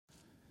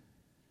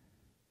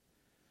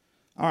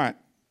All right.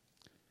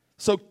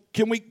 So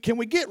can we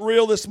get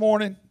real this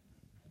morning?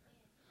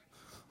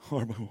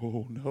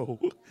 Oh no.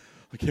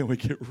 Can we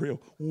get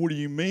real? What do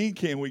you mean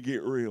can we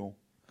get real?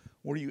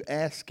 What are you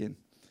asking?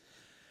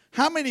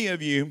 How many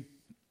of you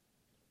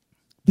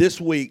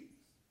this week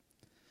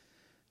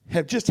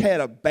have just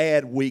had a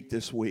bad week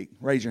this week?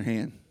 Raise your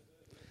hand.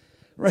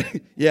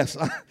 Right? Yes.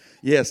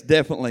 Yes,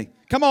 definitely.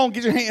 Come on,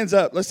 get your hands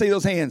up. Let's see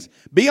those hands.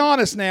 Be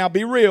honest now.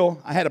 Be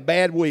real. I had a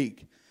bad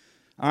week.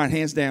 All right,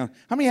 hands down.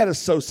 How many had a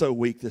so-so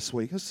week this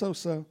week? A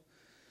so-so.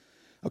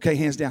 Okay,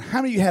 hands down.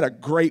 How many of you had a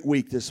great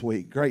week this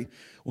week? Great.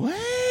 Well,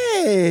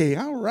 hey,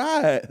 all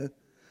right.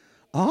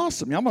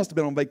 Awesome. Y'all must have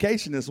been on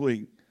vacation this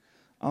week.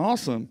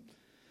 Awesome.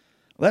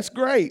 That's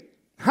great.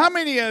 How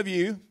many of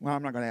you, well,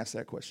 I'm not going to ask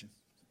that question.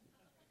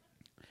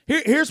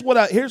 Here's what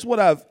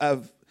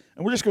I've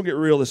and we're just going to get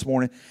real this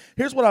morning.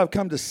 Here's what I've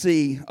come to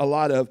see a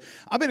lot of.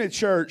 I've been in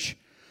church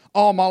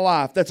all my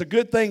life. That's a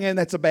good thing and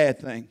that's a bad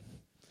thing.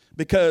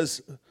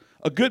 Because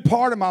a good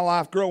part of my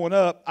life growing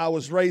up, I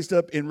was raised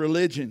up in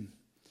religion.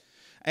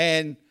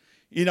 And,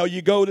 you know,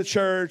 you go to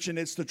church and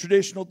it's the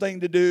traditional thing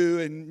to do.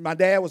 And my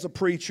dad was a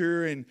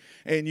preacher. And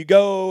you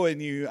go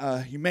and you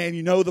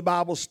know the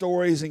Bible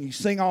stories and you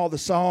sing all the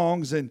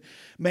songs. And,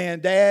 man,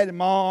 Dad and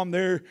Mom,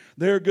 they're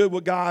good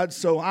with God.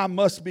 So I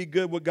must be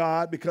good with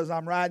God because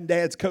I'm riding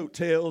Dad's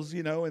coattails,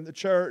 you know, in the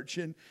church.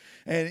 And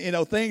you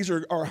know, things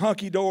are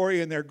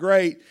hunky-dory and they're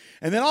great.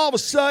 And then all of a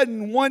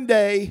sudden, one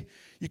day,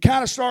 you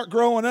kind of start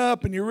growing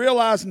up and you're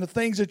realizing the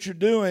things that you're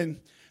doing,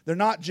 they're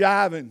not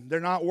jiving, they're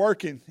not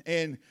working,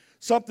 and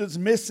something's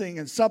missing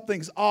and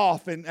something's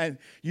off, and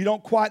you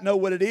don't quite know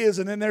what it is.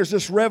 And then there's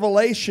this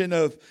revelation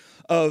of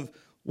well,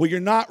 you're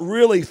not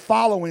really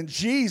following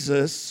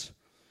Jesus,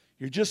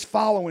 you're just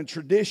following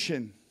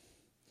tradition.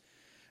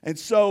 And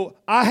so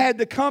I had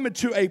to come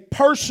into a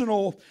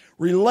personal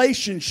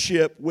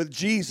relationship with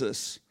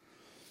Jesus.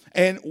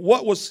 And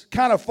what was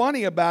kind of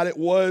funny about it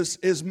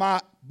is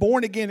my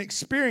born-again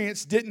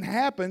experience didn't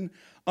happen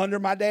under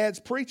my dad's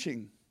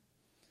preaching.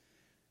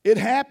 It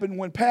happened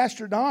when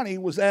Pastor Donnie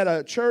was at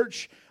a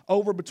church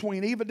over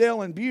between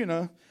Evadale and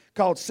Buna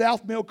called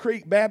South Mill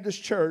Creek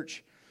Baptist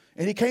Church.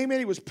 And he came in,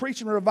 he was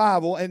preaching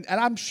revival. And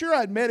I'm sure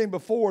I'd met him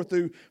before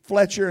through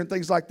Fletcher and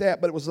things like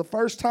that. But it was the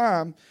first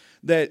time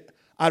that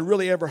I'd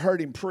really ever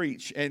heard him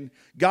preach. And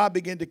God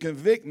began to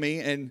convict me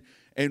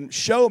and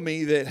show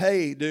me that,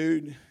 hey,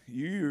 dude,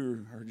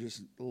 you are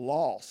just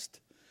lost.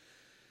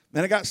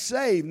 And I got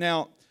saved.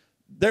 Now,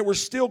 there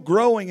was still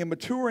growing and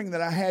maturing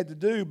that I had to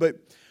do. But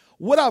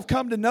what I've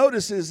come to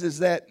notice is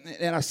that,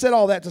 and I said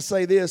all that to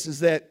say this,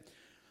 is that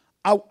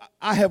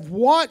I have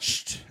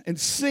watched and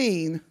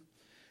seen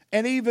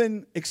and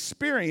even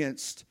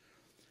experienced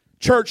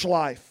church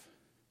life.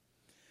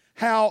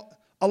 How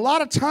a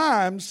lot of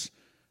times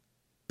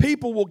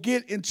people will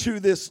get into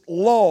this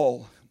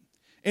lull,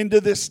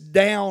 into this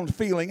down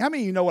feeling. How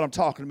many of you know what I'm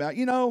talking about?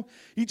 You know,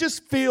 you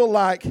just feel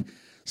like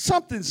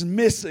something's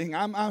missing.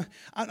 I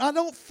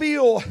don't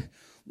feel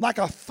like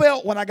I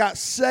felt when I got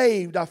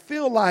saved. I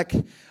feel like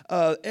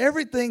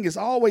everything is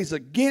always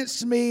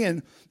against me.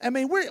 And I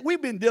mean,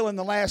 we've been dealing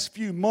the last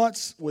few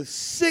months with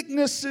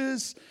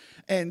sicknesses.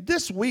 And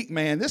this week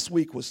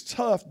was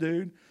tough,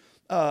 dude.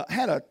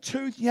 Had a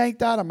tooth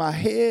yanked out of my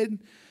head.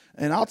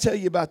 And I'll tell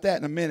you about that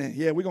in a minute.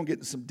 Yeah, we're going to get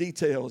into some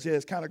details. Yeah,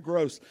 it's kind of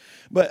gross.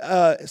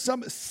 But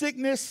some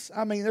sickness,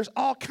 I mean, there's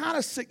all kind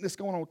of sickness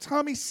going on.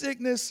 Tummy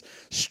sickness,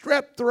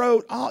 strep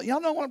throat. Y'all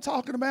know what I'm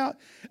talking about?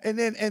 And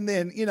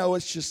then you know,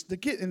 it's just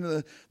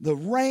the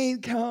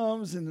rain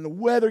comes and the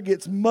weather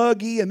gets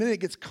muggy and then it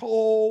gets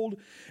cold.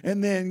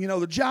 And then, you know,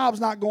 the job's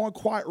not going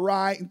quite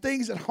right. And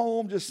things at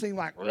home just seem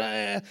like,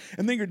 bleh.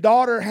 And then your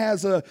daughter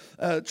has a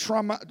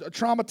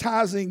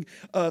traumatizing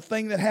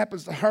thing that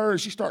happens to her.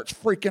 She starts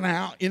freaking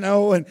out, you know.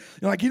 And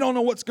you're like, you don't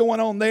know what's going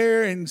on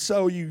there. And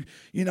so you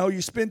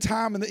spend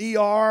time in the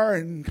ER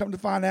and come to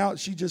find out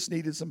she just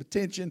needed some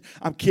attention.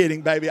 I'm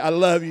kidding, baby. I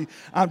love you.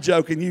 I'm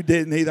joking. You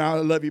didn't either. I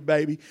love you,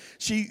 baby.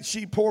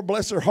 She poor,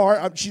 bless her heart.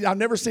 I've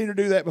never seen her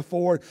do that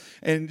before.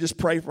 And just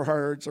pray for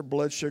her. It's her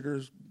blood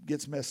sugar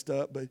gets messed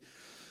up.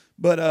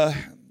 But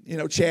you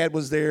know, Chad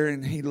was there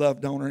and he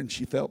loved on her and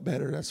she felt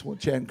better. That's what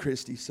Chad and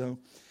Christy. So,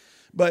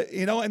 but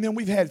you know, and then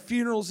we've had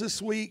funerals this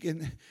week,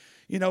 and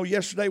you know,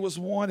 yesterday was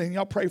one. And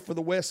y'all pray for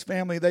the West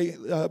family. They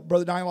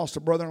Brother Donnie lost a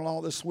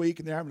brother-in-law this week,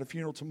 and they're having a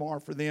funeral tomorrow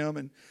for them.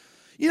 And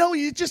you know,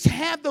 you just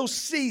have those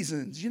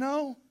seasons, you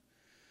know,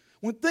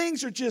 when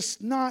things are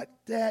just not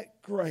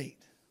that great.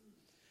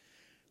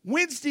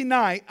 Wednesday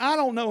night, I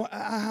don't know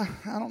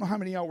how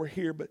many of y'all were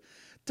here, but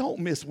don't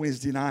miss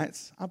Wednesday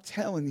nights. I'm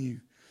telling you.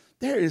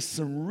 There is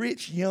some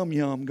rich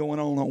yum-yum going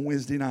on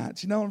Wednesday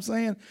nights. You know what I'm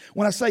saying?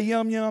 When I say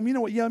yum-yum, you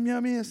know what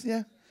yum-yum is?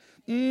 Yeah?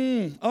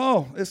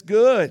 Oh, it's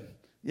good.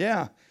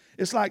 Yeah.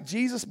 It's like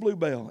Jesus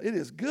Bluebell. It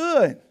is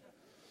good.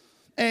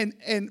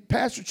 And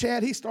Pastor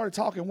Chad, he started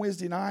talking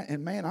Wednesday night,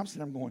 and man, I'm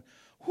sitting there going,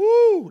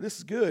 whoo, this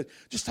is good.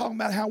 Just talking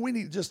about how we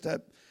need just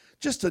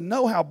to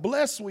know how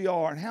blessed we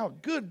are and how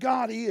good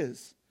God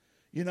is,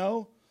 you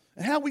know,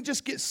 and how we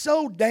just get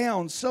so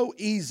down so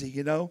easy,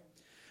 you know.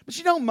 But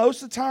you know,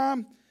 most of the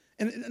time,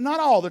 And not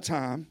all the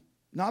time,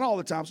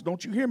 so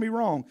don't you hear me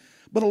wrong,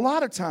 but a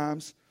lot of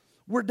times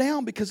we're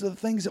down because of the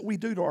things that we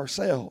do to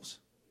ourselves.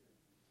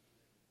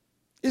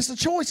 It's the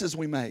choices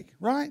we make,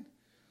 right?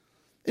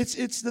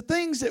 It's the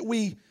things that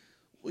we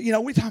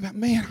talk about,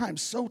 man, I'm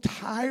so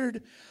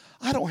tired.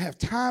 I don't have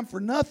time for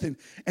nothing.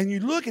 And you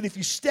look at, if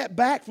you step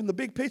back from the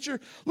big picture,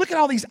 look at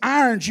all these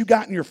irons you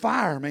got in your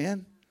fire,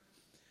 man.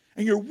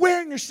 And you're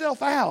wearing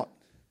yourself out.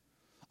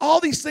 All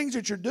these things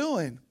that you're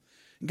doing.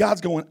 And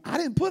God's going, I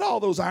didn't put all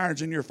those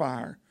irons in your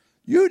fire.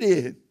 You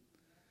did.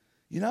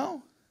 You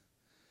know?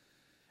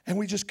 And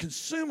we just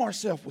consume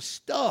ourselves with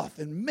stuff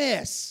and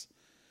mess.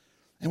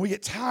 And we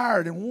get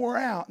tired and wore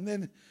out.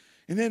 And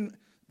then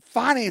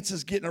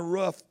finances get in a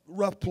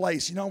rough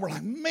place. You know, we're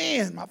like,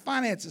 man, my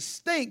finances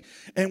stink.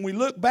 And we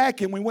look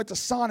back and we went to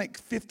Sonic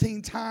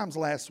 15 times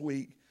last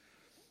week.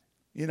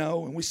 You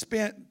know, and we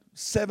spent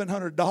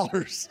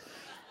 $700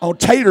 on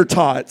tater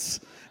tots.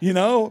 You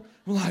know,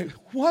 we're like,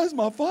 why is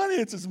my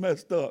finances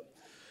messed up?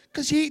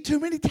 Because you eat too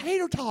many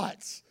tater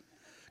tots.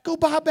 Go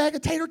buy a bag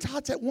of tater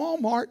tots at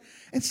Walmart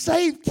and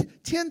save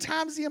 10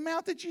 times the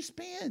amount that you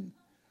spend.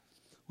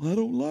 Well, I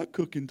don't like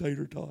cooking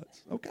tater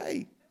tots.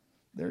 Okay,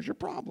 there's your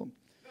problem.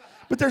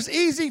 But there's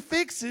easy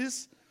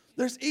fixes.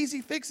 There's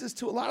easy fixes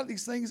to a lot of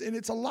these things, and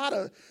it's a lot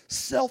of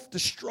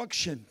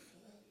self-destruction.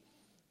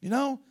 You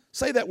know?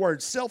 Say that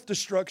word,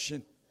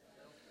 self-destruction.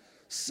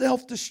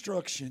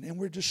 Self-destruction. And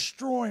we're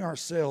destroying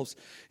ourselves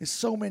in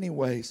so many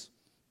ways.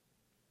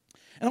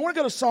 And I want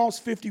to go to Psalms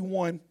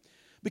 51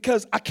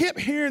 because I kept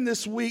hearing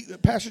this week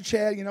that Pastor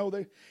Chad, you know,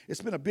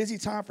 it's been a busy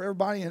time for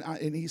everybody.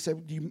 And he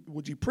said,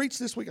 would you preach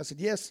this week? I said,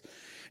 yes.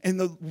 And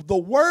the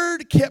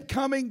word kept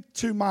coming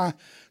to my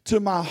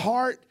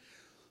heart.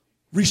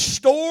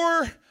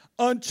 Restore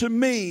unto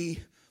me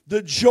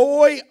the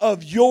joy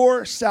of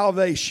your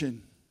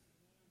salvation.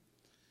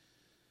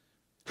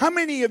 How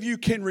many of you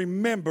can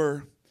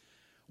remember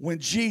when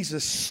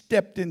Jesus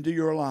stepped into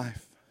your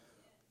life?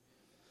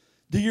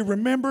 Do you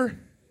remember?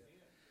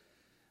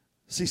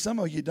 See, some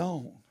of you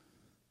don't.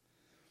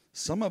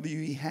 Some of you,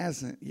 he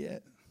hasn't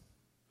yet.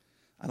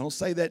 I don't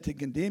say that to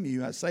condemn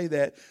you. I say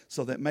that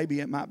so that maybe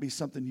it might be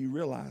something you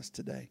realize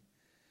today.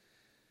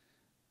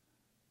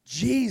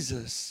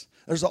 Jesus,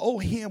 there's an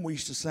old hymn we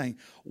used to sing,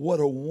 what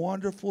a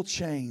wonderful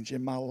change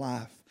in my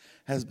life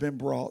has been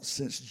brought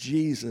since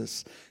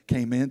Jesus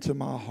came into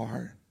my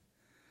heart.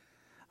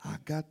 I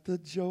got the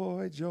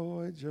joy,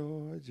 joy,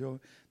 joy, joy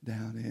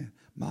down in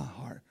my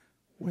heart.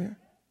 Where?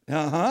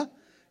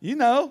 You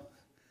know,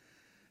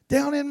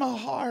 down in my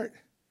heart.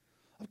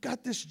 I've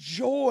got this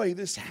joy,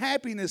 this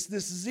happiness,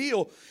 this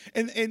zeal.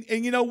 And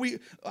you know,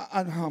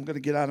 I'm going to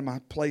get out of my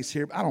place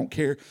here, but I don't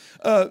care.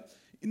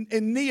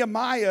 In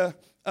Nehemiah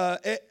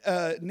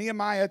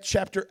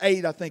chapter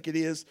 8, I think it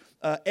is,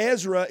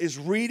 Ezra is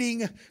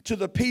reading to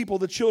the people,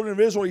 the children of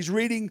Israel. He's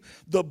reading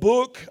the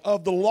book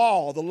of the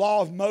law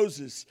of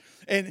Moses.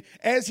 And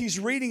as he's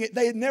reading it,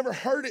 they had never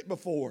heard it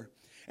before.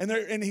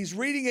 And he's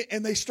reading it,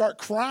 and they start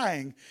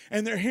crying.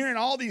 And they're hearing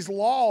all these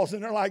laws,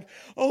 and they're like,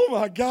 oh,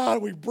 my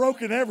God, we've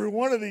broken every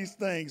one of these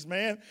things,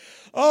 man.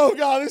 Oh,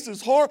 God, this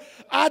is horrible.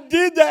 I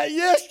did that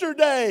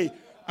yesterday.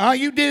 Oh,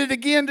 you did it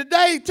again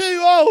today, too.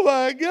 Oh,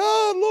 my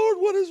God, Lord,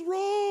 what is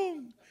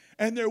wrong?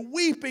 And they're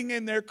weeping,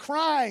 and they're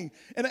crying.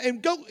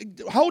 And go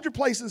hold your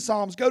place in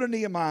Psalms. Go to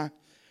Nehemiah.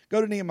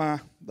 Go to Nehemiah.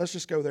 Let's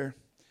just go there.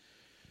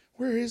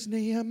 Where is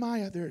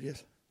Nehemiah? There it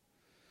is.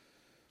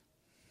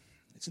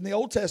 It's in the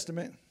Old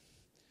Testament.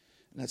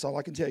 And that's all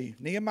I can tell you.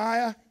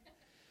 Nehemiah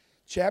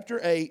chapter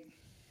 8.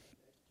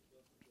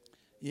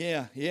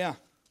 Yeah.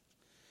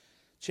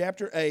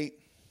 Chapter 8.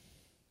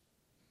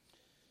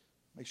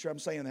 Make sure I'm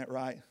saying that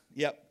right.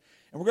 Yep.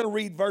 And we're going to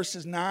read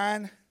verses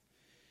 9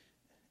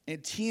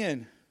 and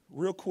 10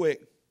 real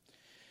quick.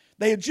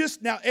 They had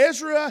now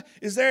Ezra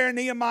is there and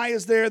Nehemiah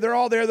is there. They're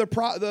all there.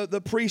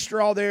 The priests are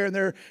all there.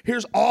 And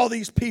here's all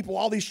these people,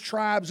 all these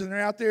tribes, and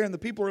they're out there, and the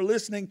people are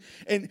listening.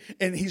 And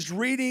he's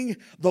reading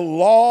the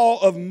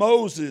law of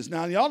Moses.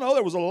 Now, y'all know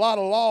there was a lot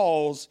of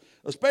laws,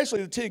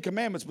 especially the Ten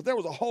Commandments, but there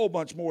was a whole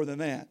bunch more than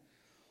that.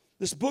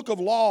 This book of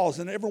laws,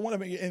 and every one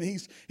of them, and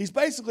he's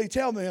basically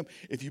telling them,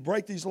 if you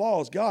break these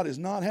laws, God is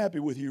not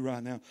happy with you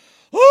right now.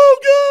 Oh,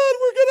 God,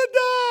 we're going to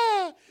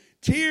die.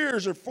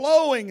 Tears are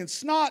flowing and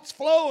snot's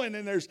flowing,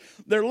 and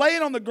they're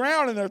laying on the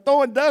ground and they're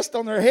throwing dust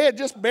on their head.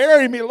 Just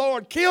bury me,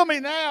 Lord. Kill me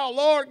now,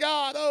 Lord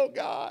God. Oh,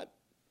 God.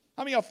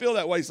 How many of y'all feel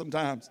that way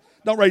sometimes?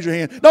 Don't raise your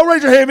hand. Don't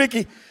raise your hand,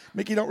 Mickey.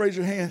 Mickey, don't raise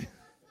your hand.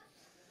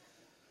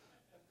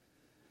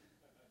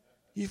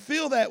 You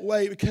feel that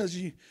way because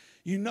you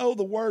know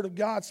the Word of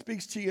God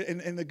speaks to you.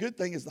 And the good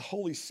thing is the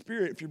Holy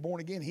Spirit, if you're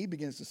born again, He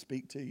begins to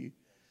speak to you.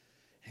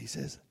 And He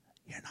says,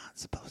 you're not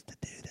supposed to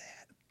do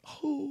that.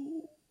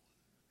 Oh.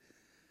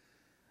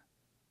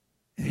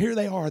 And here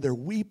they are. They're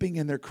weeping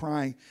and they're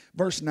crying.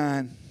 Verse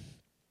 9.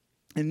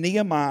 And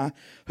Nehemiah,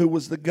 who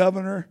was the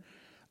governor,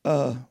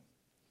 and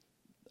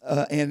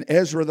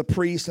Ezra the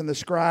priest and the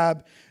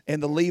scribe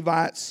and the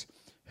Levites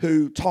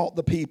who taught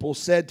the people,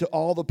 said to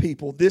all the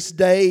people, "This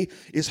day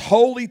is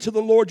holy to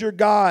the Lord your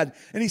God."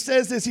 And he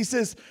says this, he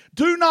says,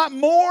 "Do not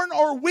mourn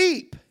or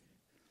weep."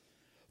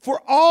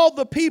 For all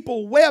the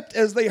people wept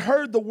as they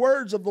heard the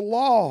words of the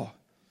law.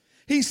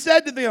 He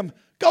said to them,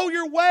 "Go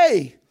your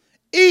way,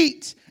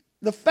 eat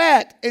the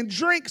fat and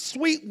drink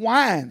sweet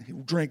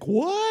wine." Drink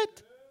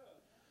what?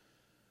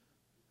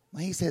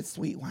 Well, he said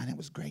sweet wine. It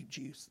was grape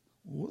juice.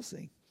 We'll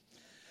see.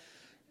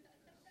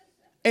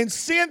 "And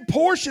send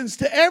portions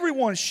to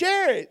everyone."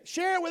 Share it.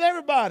 Share it with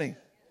everybody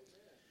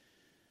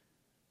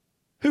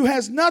who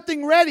has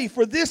nothing ready,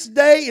 for this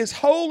day is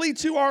holy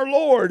to our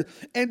Lord.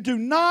 "And do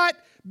not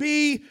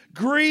be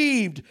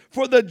grieved,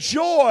 for the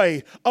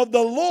joy of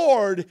the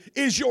Lord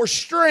is your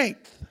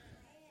strength."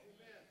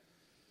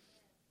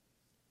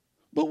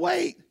 But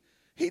wait,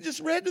 he just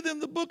read to them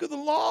the book of the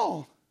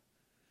law.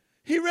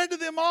 He read to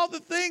them all the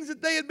things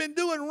that they had been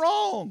doing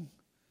wrong.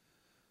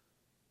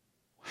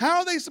 How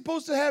are they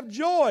supposed to have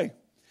joy?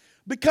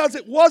 Because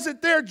it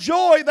wasn't their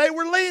joy they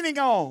were leaning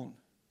on.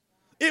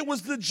 It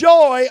was the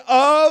joy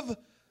of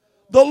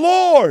the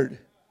Lord.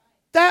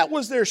 That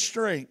was their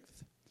strength.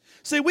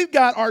 See, we've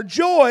got our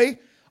joy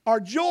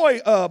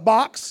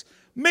box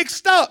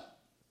mixed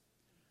up.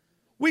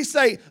 We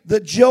say, the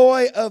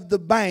joy of the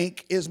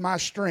bank is my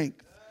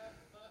strength.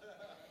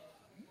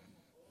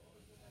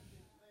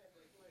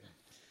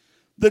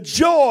 The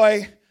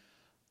joy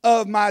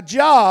of my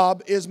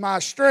job is my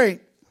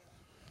strength.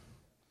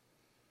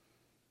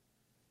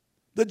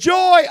 The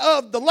joy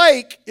of the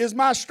lake is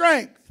my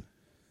strength.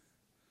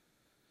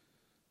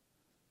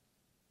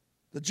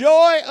 The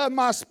joy of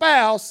my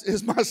spouse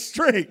is my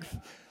strength.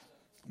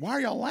 Why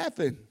are y'all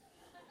laughing?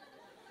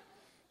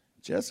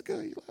 Jessica,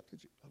 you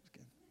laughed?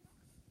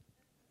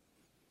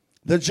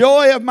 The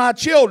joy of my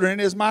children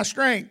is my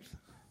strength.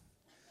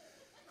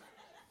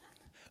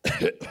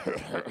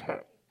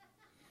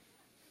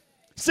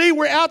 See,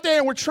 we're out there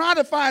and we're trying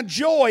to find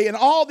joy in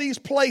all these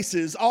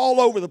places, all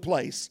over the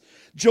place.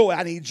 Joy,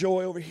 I need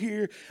joy over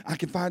here. I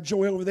can find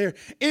joy over there.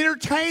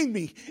 Entertain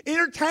me.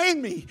 Entertain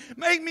me.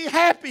 Make me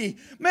happy.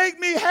 Make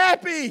me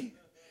happy.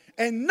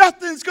 And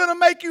nothing's going to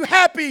make you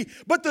happy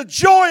but the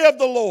joy of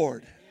the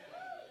Lord.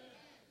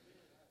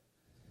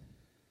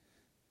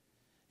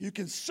 You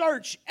can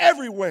search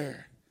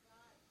everywhere.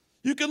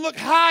 You can look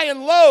high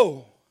and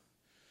low.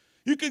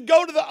 You can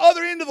go to the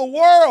other end of the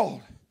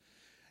world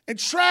and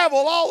travel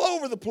all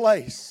over the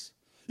place.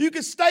 You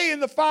can stay in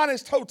the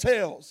finest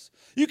hotels.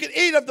 You can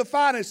eat of the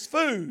finest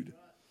food.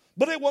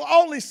 But it will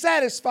only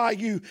satisfy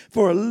you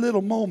for a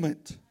little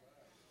moment.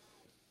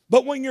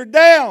 But when you're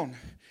down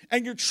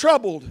and you're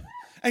troubled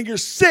and you're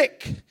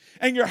sick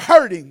and you're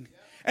hurting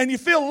and you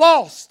feel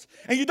lost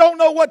and you don't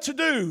know what to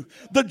do,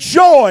 the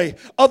joy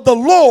of the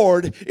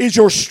Lord is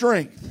your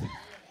strength.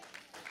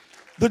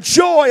 The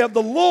joy of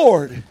the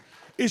Lord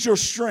is your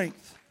strength.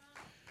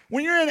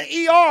 When you're in an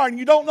ER and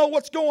you don't know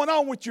what's going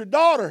on with your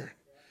daughter,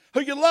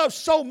 who you love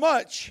so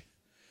much,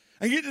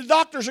 and the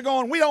doctors are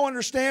going, "We don't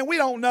understand, we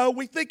don't know,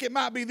 we think it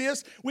might be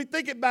this, we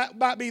think it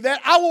might be that."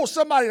 I want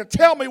somebody to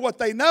tell me what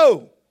they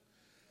know.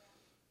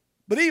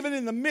 But even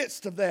in the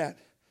midst of that,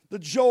 the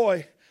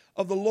joy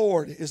of the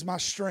Lord is my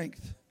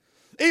strength.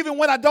 Even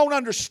when I don't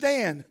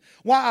understand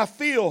why I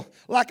feel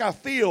like I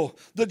feel,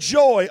 the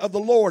joy of the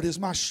Lord is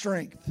my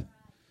strength.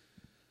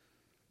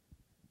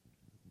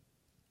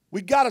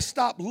 We got to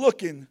stop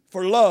looking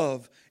for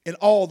love in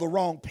all the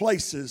wrong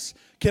places.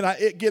 Can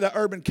I get an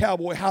urban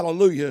cowboy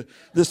hallelujah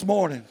this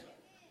morning?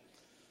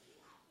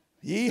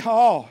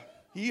 Yeehaw.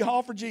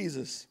 Yeehaw for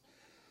Jesus.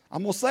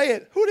 I'm going to say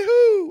it.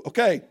 Hooty-hoo.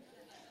 Okay.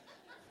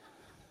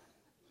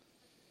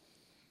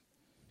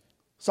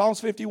 Psalms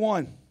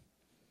 51.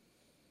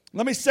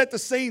 Let me set the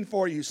scene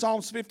for you.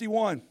 Psalms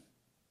 51.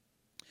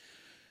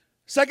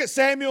 2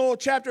 Samuel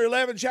chapter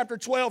 11, chapter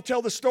 12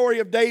 tell the story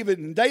of David.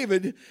 And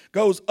David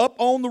goes up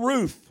on the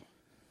roof.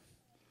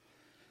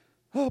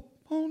 Up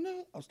on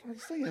the... I was trying to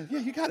sing it. Yeah,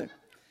 you got it.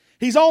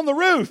 He's on the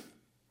roof.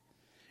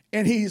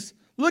 And he's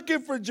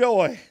looking for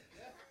joy.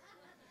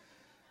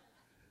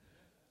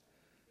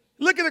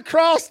 Looking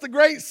across the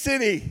great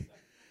city.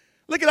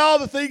 Look at all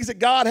the things that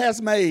God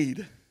has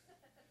made.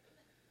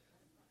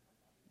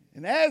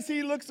 And as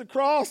he looks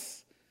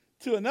across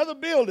to another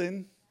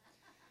building,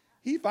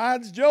 he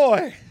finds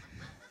joy.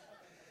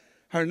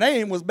 Her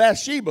name was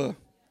Bathsheba.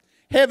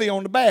 Heavy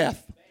on the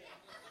bath.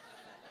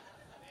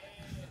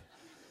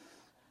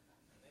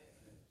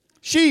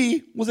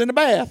 She was in the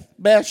bath,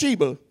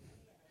 Bathsheba.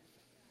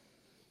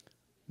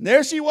 And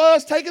there she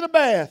was taking a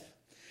bath.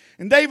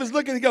 And David's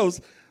looking, he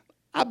goes,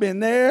 "I've been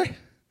there.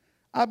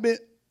 I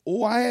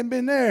hadn't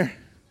been there."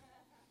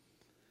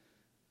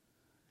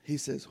 He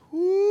says,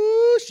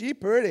 "Whoo, she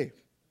pretty."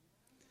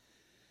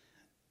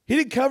 He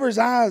didn't cover his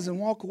eyes and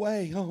walk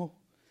away. Oh,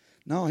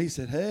 no, he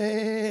said,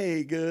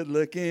 "Hey, good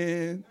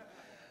looking.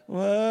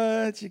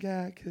 What you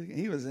got cooking?"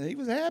 He was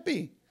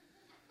happy.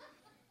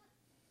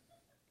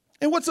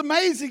 And what's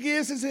amazing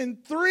is in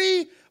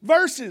 4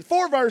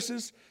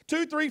 verses,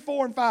 2, 3,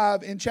 4, and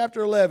 5 in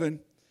chapter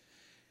 11,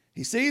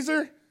 he sees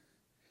her,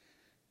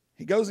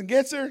 he goes and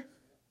gets her,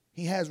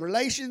 he has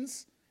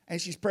relations,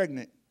 and she's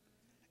pregnant.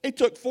 It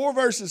took 4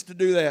 verses to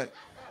do that.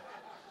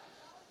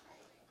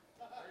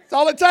 That's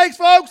all it takes,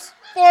 folks.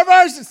 4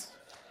 verses.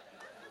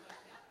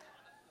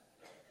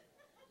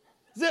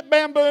 Zip,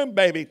 bam, boom,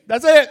 baby.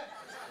 That's it.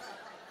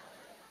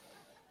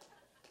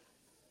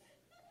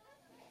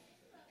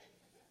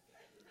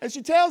 And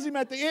she tells him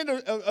at the end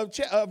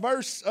of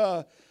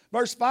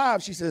verse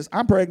 5, she says,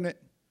 I'm pregnant.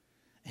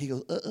 He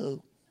goes,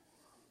 uh-oh.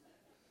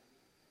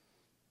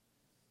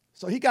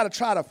 So he got to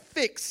try to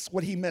fix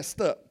what he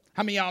messed up.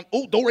 How many of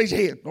y'all, don't raise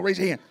your hand. Don't raise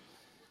your hand.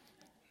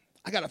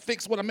 I got to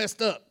fix what I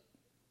messed up.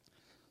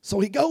 So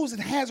he goes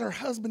and has her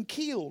husband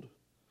killed.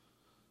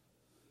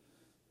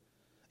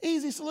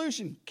 Easy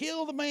solution.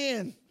 Kill the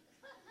man.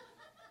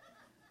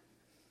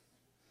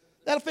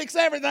 That'll fix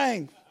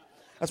everything.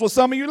 That's what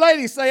some of you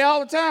ladies say all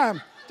the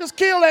time. Just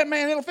kill that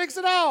man. It'll fix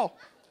it all.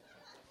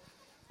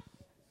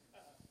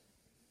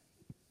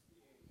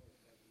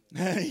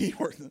 He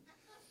worked it.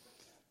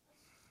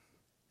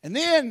 And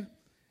then, in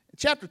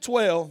chapter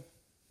 12,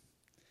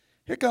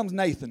 here comes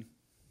Nathan,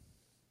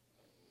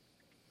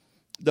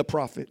 the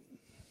prophet.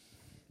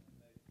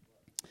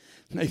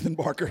 Nathan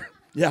Barker.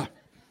 Yeah.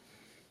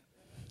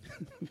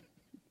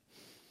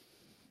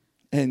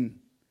 And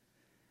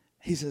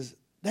he says,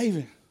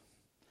 David,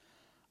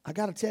 I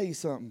got to tell you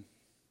something.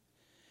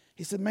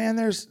 He said, man,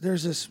 there's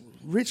this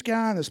rich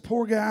guy and this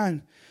poor guy,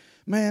 and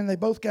man, they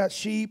both got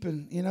sheep,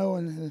 and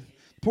and the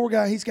poor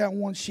guy, he's got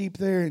 1 sheep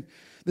there, and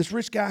this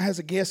rich guy has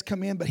a guest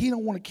come in, but he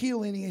don't want to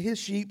kill any of his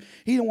sheep.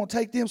 He don't want to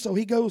take them, so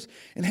he goes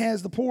and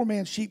has the poor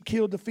man's sheep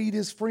killed to feed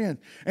his friend.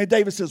 And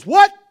David says,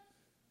 what?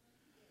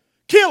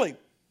 Kill him.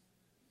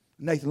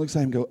 Nathan looks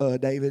at him and goes,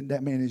 David,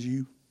 that man is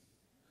you.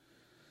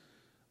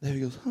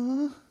 David goes, huh?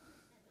 And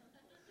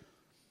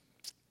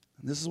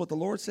this is what the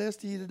Lord says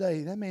to you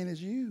today. That man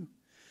is you.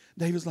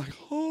 David's like,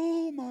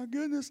 oh my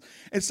goodness.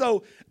 And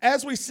so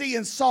as we see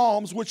in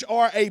Psalms, which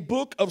are a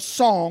book of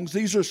songs,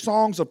 these are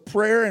songs of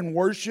prayer and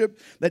worship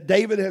that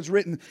David has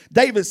written.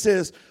 David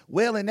says,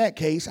 well, in that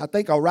case, I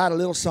think I'll write a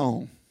little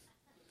song.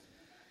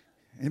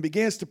 And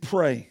begins to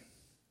pray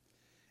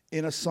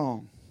in a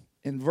song.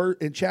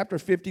 In chapter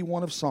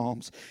 51 of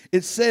Psalms,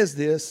 it says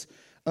this.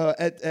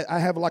 I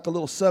have like a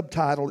little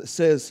subtitle. It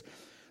says,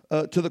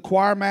 to the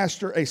choir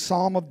master, a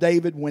psalm of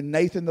David when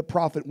Nathan the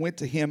prophet went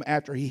to him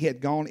after he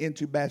had gone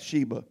into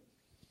Bathsheba.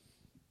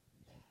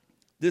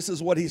 This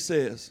is what he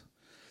says.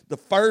 The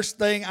first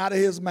thing out of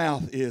his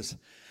mouth is,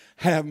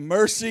 have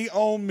mercy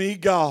on me,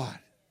 God.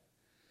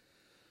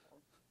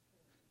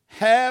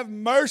 Have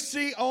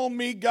mercy on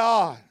me,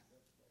 God.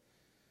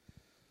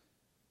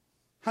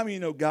 How many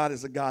of you know God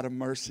is a God of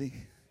mercy?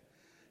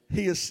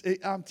 He is.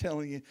 I'm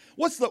telling you.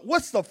 What's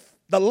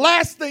the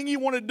last thing you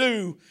want to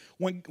do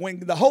when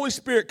the Holy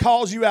Spirit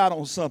calls you out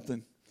on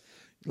something?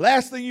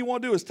 Last thing you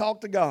want to do is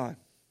talk to God.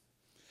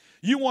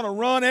 You want to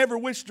run every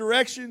which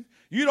direction.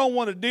 You don't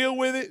want to deal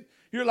with it.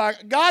 You're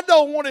like, God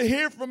don't want to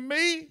hear from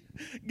me.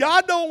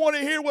 God don't want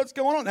to hear what's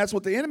going on. That's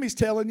what the enemy's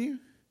telling you.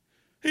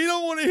 He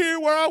don't want to hear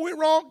where I went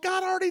wrong.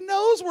 God already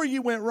knows where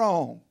you went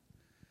wrong.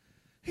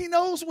 He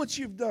knows what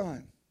you've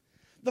done.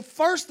 The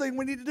first thing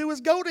we need to do is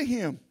go to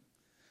him.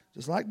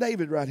 Just like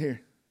David right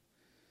here.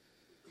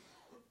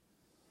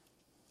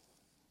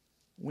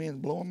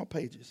 Wind's blowing my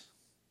pages.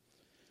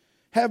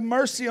 Have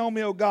mercy on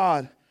me, O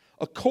God,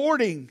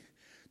 according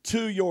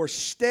to your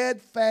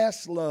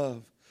steadfast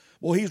love.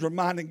 Well, he's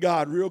reminding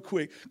God real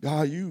quick.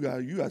 God, you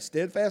got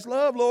steadfast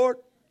love, Lord.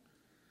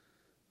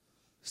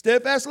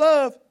 Steadfast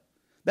love.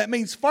 That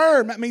means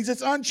firm. That means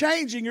it's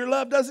unchanging. Your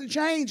love doesn't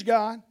change,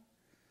 God.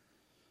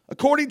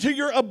 According to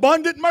your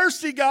abundant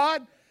mercy,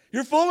 God.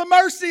 You're full of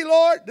mercy,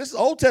 Lord. This is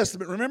Old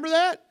Testament. Remember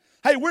that?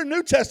 Hey, we're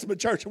New Testament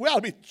church. We ought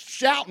to be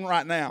shouting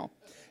right now.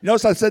 You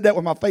notice I said that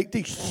with my fake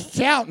teeth.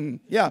 Shouting.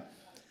 Yeah.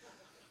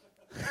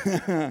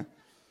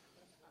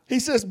 He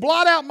says,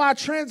 blot out my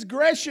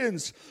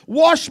transgressions.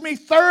 Wash me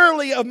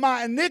thoroughly of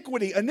my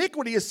iniquity.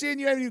 Iniquity is sin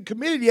you haven't even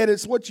committed yet.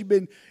 It's what you've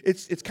been,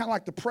 it's kind of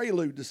like the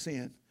prelude to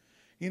sin.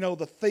 You know,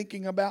 the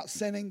thinking about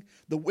sinning,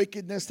 the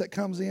wickedness that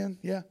comes in.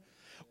 Yeah.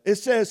 It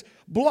says,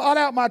 blot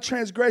out my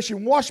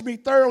transgression, wash me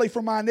thoroughly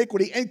from my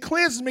iniquity, and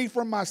cleanse me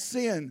from my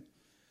sin,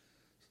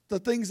 the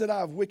things that I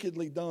have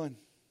wickedly done.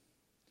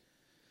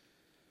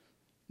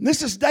 And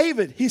this is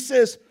David. He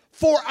says,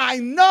 for I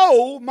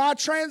know my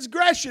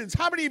transgressions.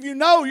 How many of you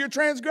know your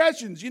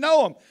transgressions? You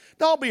know them.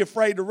 Don't be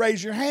afraid to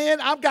raise your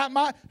hand. I've got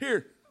my,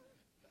 here.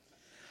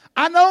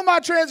 I know my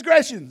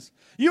transgressions.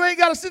 You ain't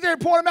got to sit there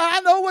and point them out. I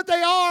know what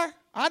they are.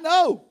 I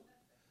know.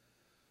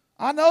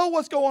 I know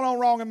what's going on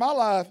wrong in my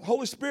life.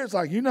 Holy Spirit's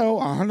like, I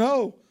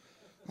know.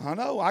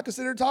 I can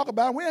sit here and talk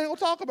about them. We ain't going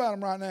to talk about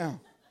them right now.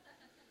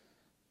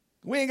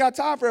 We ain't got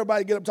time for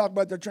everybody to get up and talk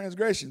about their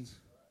transgressions.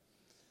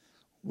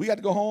 We got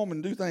to go home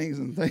and do things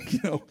and think,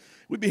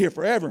 we'd be here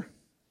forever.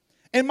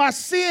 And my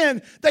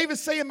sin,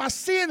 David's saying, my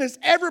sin is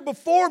ever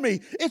before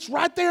me. It's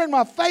right there in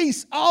my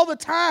face all the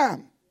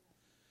time.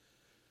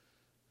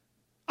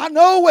 I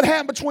know what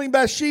happened between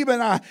Bathsheba,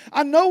 and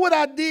I know what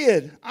I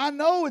did. I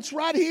know it's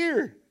right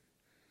here.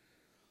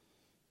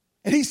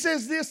 And he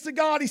says this to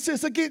God. He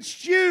says,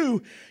 against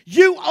you,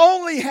 you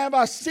only have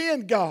I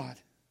sinned, God.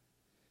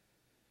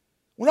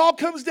 When all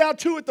comes down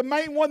to it, the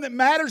main one that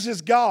matters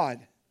is God.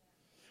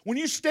 When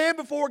you stand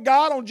before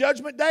God on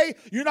Judgment Day,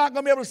 you're not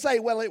going to be able to say,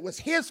 well, it was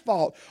his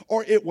fault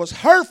or it was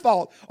her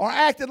fault or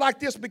I acted like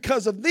this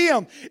because of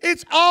them.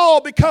 It's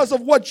all because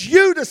of what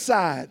you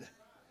decide.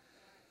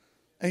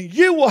 And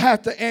you will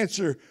have to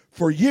answer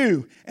for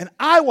you, and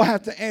I will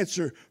have to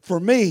answer for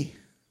me.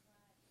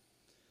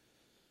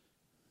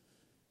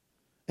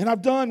 And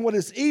I've done what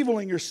is evil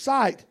in your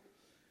sight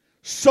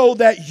so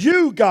that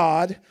you,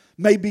 God,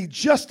 may be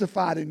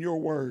justified in your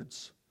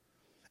words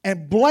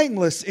and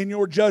blameless in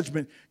your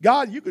judgment.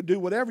 God, you could do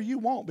whatever you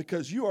want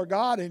because you are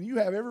God and you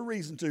have every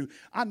reason to.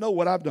 I know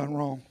what I've done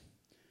wrong.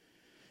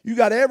 You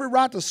got every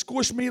right to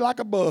squish me like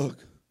a bug,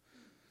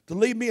 to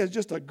leave me as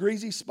just a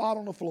greasy spot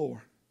on the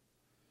floor.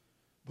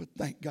 But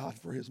thank God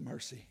for his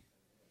mercy.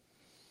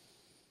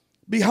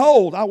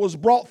 Behold, I was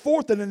brought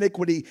forth in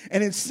iniquity,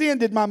 and in sin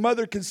did my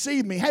mother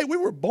conceive me. Hey, we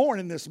were born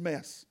in this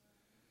mess.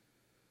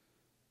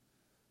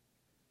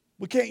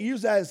 We can't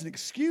use that as an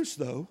excuse,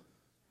 though.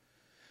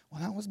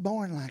 Well, I was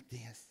born like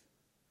this.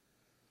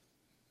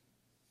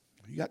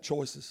 You got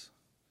choices.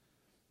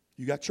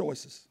 You got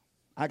choices.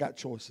 I got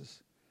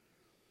choices.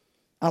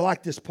 I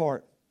like this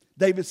part.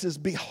 David says,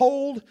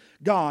 behold,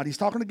 God, he's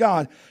talking to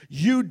God,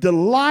 you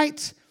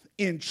delight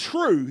in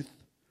truth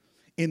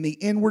in the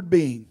inward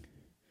being.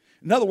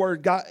 In other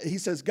words, God, he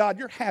says, God,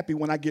 you're happy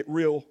when I get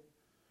real.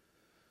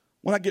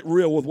 When I get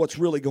real with what's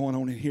really going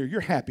on in here,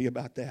 you're happy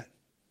about that.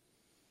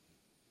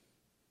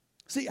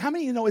 See, how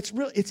many of you know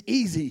it's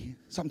easy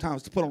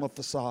sometimes to put on a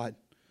facade.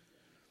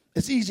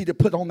 It's easy to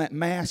put on that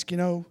mask,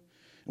 and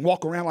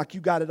walk around like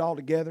you got it all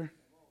together.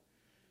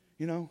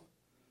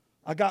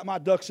 I got my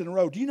ducks in a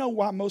row. Do you know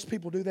why most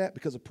people do that?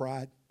 Because of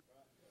pride.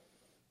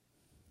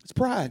 It's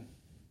pride.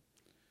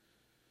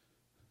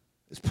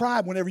 It's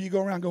pride whenever you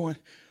go around going,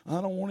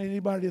 I don't want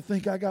anybody to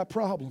think I got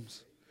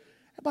problems.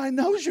 Everybody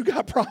knows you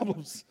got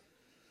problems.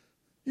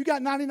 You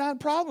got 99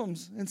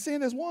 problems, and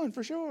sin is one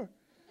for sure.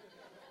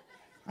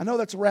 I know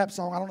that's a rap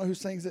song. I don't know who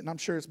sings it, and I'm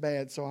sure it's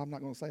bad, so I'm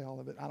not going to say all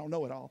of it. I don't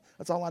know it all.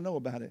 That's all I know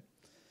about it.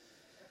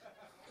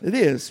 It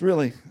is,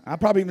 really. I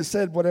probably even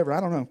said whatever.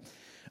 I don't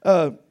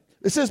know.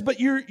 It says,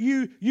 but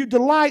you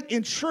delight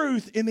in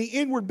truth in the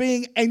inward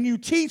being, and you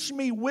teach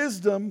me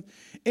wisdom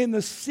in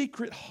the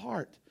secret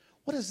heart.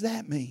 What does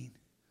that mean?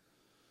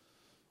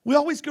 We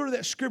always go to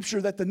that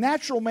scripture that the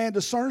natural man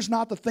discerns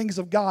not the things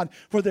of God,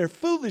 for their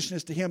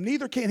foolishness to him.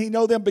 Neither can he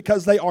know them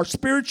because they are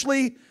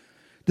spiritually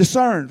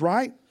discerned,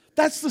 right?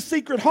 That's the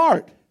secret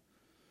heart.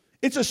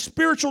 It's a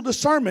spiritual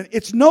discernment.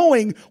 It's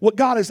knowing what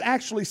God is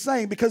actually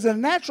saying, because in a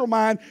natural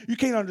mind, you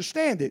can't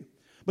understand it.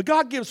 But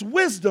God gives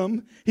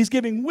wisdom. He's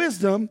giving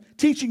wisdom,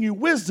 teaching you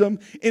wisdom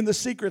in the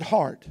secret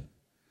heart.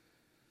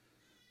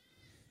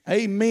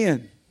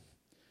 Amen.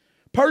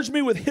 Purge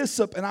me with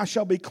hyssop, and I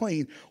shall be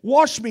clean.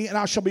 Wash me, and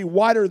I shall be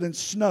whiter than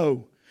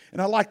snow.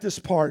 And I like this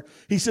part.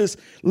 He says,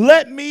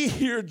 let me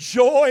hear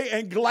joy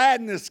and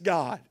gladness,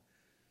 God.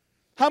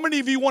 How many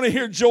of you want to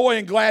hear joy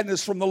and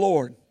gladness from the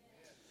Lord?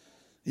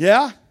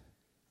 Yeah?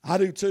 I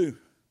do too.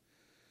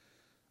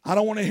 I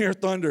don't want to hear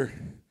thunder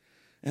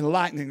and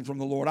lightning from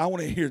the Lord. I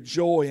want to hear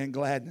joy and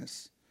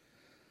gladness.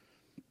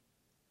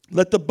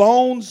 Let the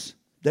bones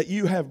that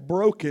you have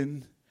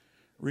broken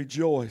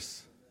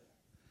rejoice.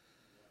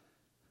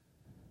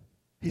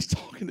 He's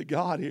talking to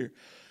God here.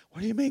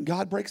 What do you mean?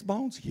 God breaks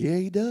bones? Yeah,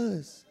 he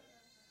does.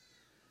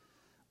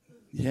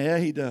 Yeah,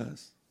 he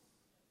does.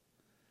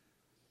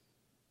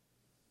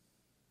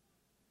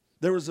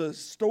 There was a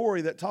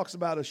story that talks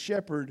about a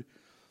shepherd,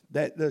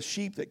 that the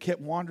sheep that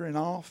kept wandering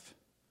off.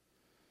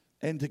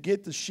 And to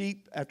get the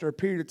sheep, after a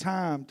period of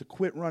time, to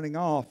quit running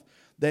off,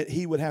 that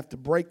he would have to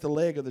break the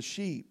leg of the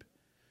sheep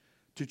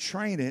to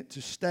train it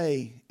to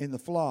stay in the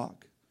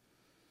flock.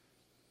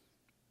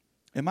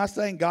 Am I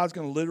saying God's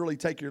going to literally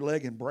take your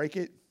leg and break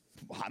it?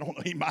 I don't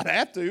know. He might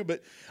have to,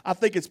 but I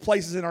think it's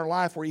places in our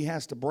life where he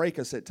has to break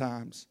us at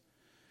times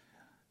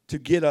to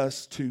get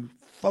us to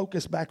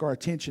focus back our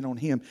attention on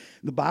him.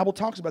 The Bible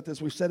talks about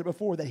this. We've said it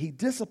before, that he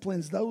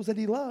disciplines those that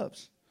he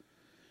loves.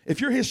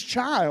 If you're his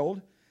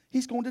child,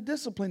 he's going to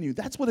discipline you.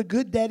 That's what a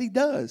good daddy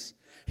does.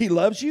 He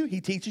loves you.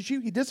 He teaches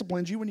you. He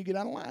disciplines you when you get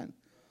out of line.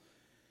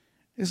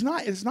 It's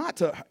not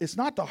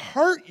to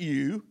hurt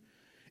you.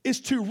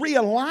 It's to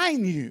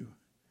realign you.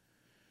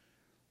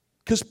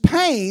 Because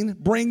pain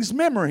brings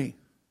memory.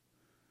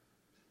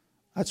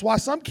 That's why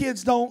some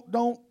kids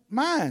don't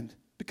mind,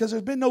 because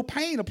there's been no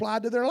pain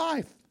applied to their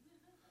life.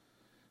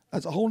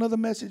 That's a whole nother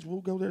message.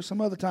 We'll go there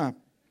some other time.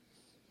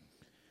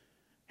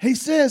 He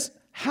says,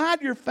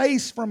 hide your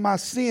face from my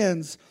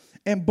sins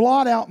and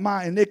blot out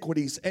my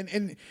iniquities.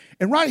 And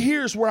right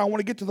here is where I want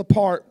to get to the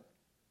part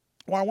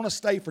where I want to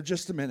stay for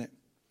just a minute.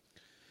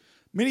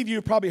 Many of you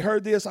have probably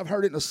heard this. I've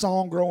heard it in a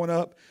song growing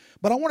up.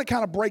 But I want to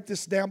kind of break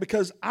this down,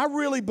 because I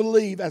really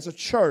believe as a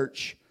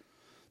church,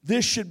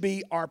 this should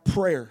be our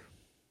prayer.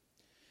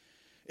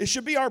 It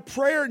should be our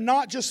prayer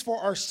not just for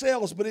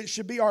ourselves, but it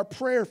should be our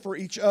prayer for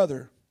each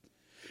other.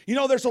 You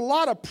know, there's a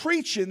lot of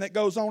preaching that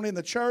goes on in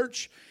the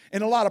church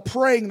and a lot of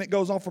praying that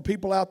goes on for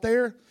people out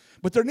there.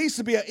 But there needs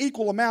to be an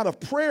equal amount of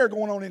prayer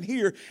going on in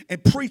here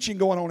and preaching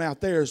going on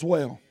out there as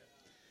well.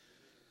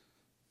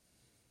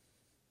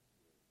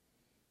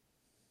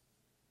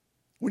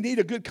 We need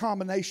a good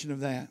combination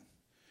of that.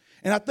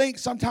 And I think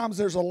sometimes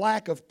there's a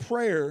lack of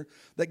prayer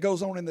that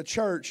goes on in the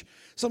church.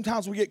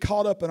 Sometimes we get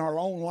caught up in our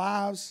own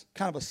lives,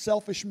 kind of a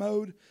selfish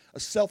mode, a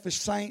selfish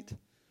saint.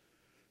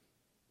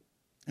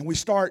 And we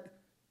start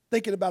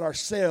thinking about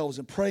ourselves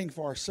and praying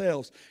for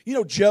ourselves. You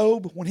know,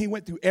 Job, when he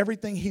went through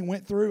everything he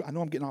went through, I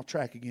know I'm getting off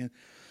track again.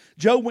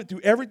 Job went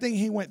through everything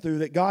he went through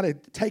that God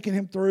had taken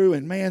him through.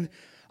 And man,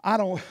 I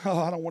don't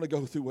want to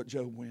go through what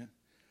Job went.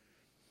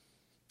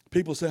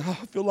 People say, I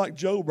feel like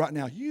Job right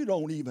now. You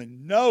don't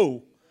even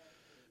know.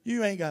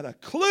 You ain't got a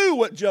clue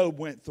what Job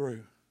went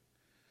through.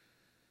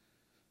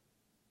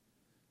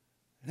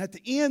 And at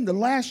the end, the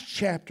last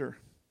chapter,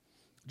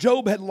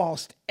 Job had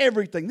lost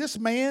everything. This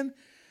man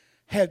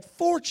had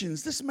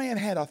fortunes. This man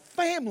had a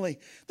family.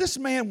 This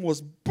man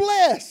was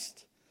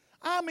blessed.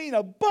 I mean,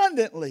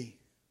 abundantly.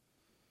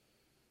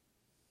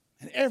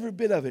 And every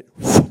bit of it,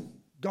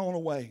 gone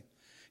away.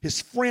 His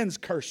friends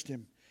cursed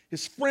him.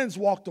 His friends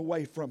walked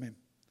away from him.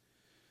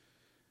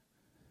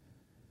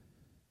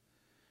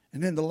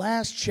 And in the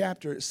last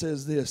chapter, it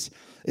says this.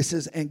 It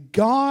says, and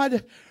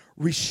God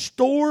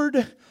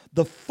restored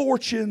the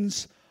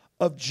fortunes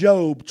of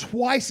Job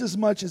twice as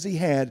much as he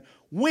had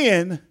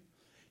when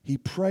he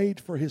prayed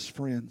for his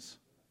friends.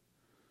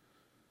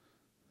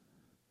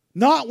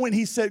 Not when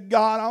he said,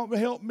 God,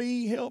 help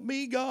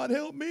me, God,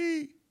 help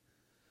me.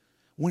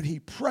 When he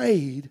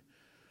prayed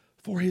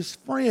for his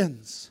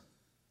friends.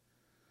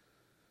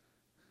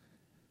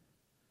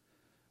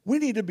 We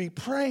need to be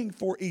praying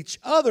for each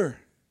other.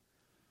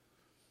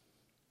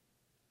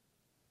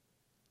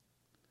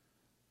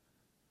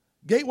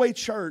 Gateway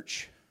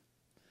Church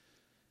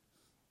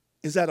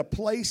is at a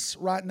place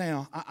right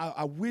now.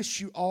 I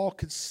wish you all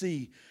could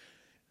see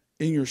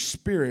in your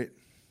spirit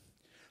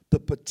the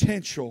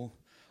potential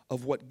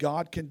of what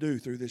God can do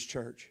through this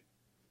church.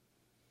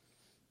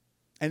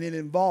 And it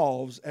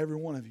involves every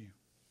one of you.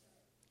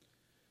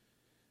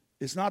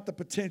 It's not the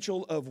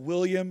potential of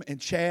William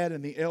and Chad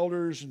and the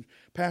elders and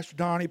Pastor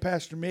Donnie,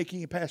 Pastor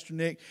Mickey, and Pastor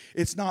Nick.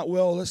 It's not,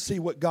 well, let's see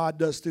what God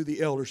does through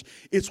the elders.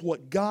 It's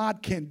what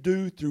God can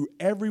do through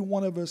every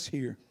one of us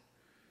here.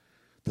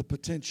 The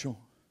potential.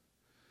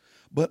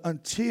 But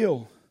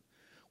until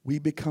we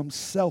become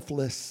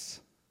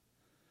selfless,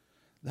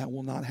 that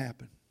will not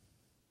happen.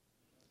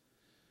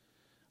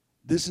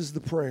 This is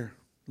the prayer.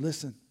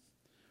 Listen,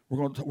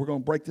 we're going to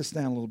break this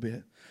down a little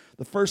bit.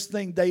 The first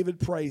thing David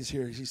prays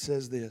here is he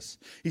says this.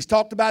 He's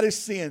talked about his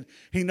sin.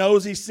 He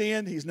knows he's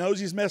sinned. He knows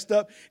he's messed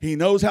up. He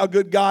knows how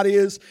good God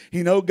is.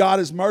 He knows God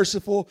is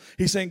merciful.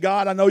 He's saying,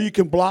 God, I know you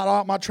can blot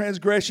out my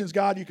transgressions.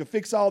 God, you can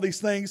fix all these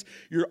things.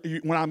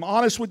 When I'm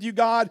honest with you,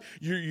 God,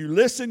 you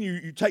listen.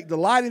 You take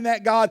delight in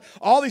that, God.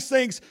 All these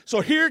things.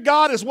 So here,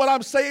 God, is what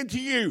I'm saying to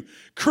you.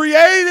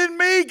 Create in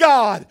me,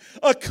 God,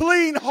 a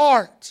clean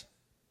heart.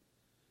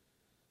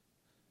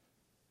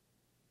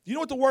 You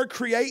know what the word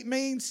create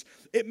means?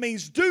 It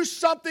means do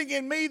something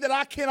in me that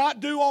I cannot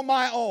do on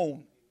my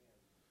own.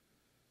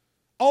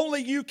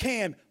 Only you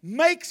can.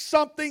 Make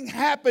something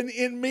happen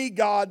in me,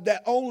 God,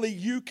 that only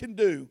you can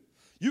do.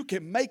 You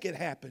can make it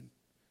happen.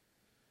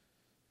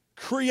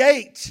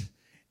 Create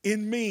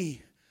in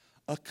me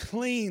a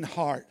clean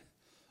heart,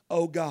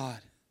 oh God.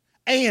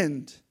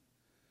 And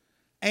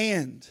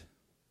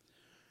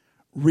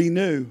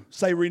renew.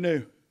 Say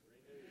renew.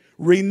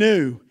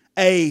 Renew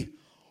a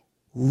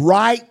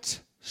right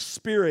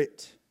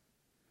spirit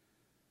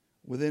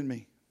within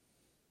me.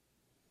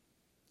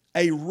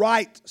 A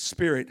right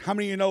spirit. How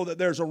many of you know that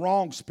there's a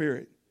wrong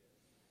spirit?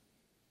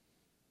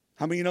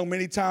 How many of you know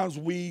many times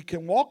we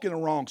can walk in a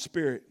wrong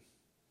spirit?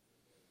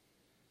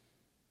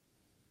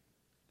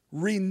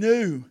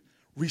 Renew.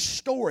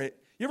 Restore it.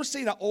 You ever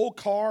seen an old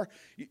car?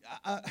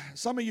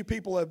 Some of you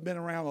people have been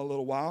around a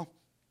little while.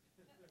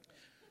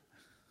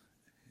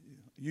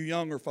 You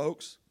younger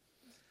folks.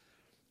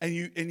 And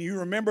you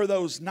remember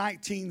those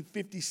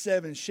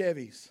 1957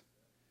 Chevys.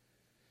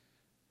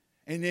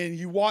 And then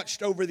you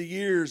watched over the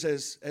years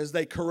as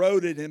they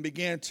corroded and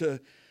began to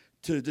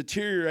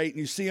deteriorate, and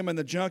you see them in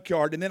the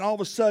junkyard. And then all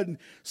of a sudden,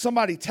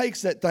 somebody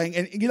takes that thing,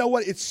 and you know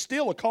what? It's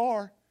still a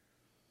car.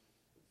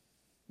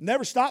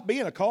 Never stopped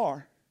being a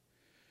car.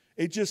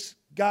 It just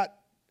got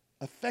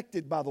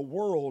affected by the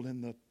world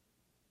and the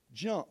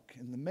junk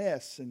and the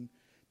mess and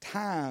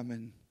time.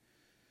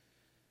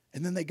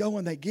 And then they go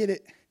and they get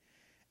it,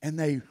 and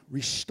they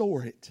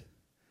restore it.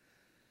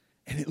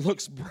 And it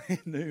looks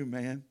brand new,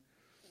 man.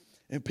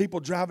 And people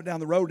drive it down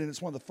the road, and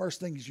it's one of the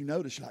first things you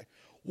notice. You're like,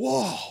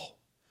 whoa,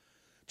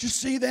 did you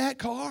see that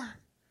car?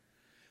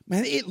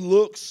 Man, it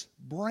looks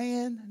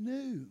brand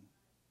new.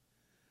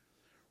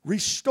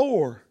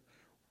 Restore.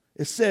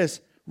 It says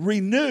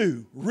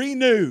renew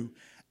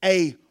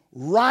a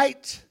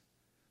right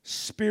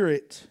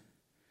spirit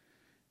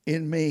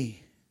in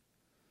me.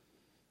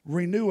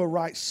 Renew a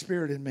right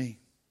spirit in me.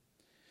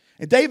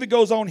 And David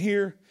goes on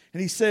here.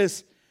 And he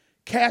says,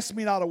 cast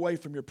me not away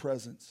from your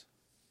presence.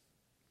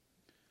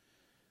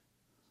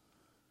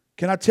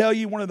 Can I tell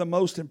you one of the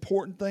most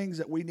important things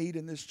that we need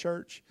in this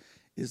church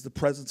is the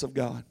presence of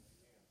God.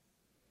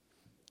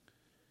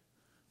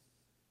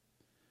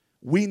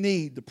 We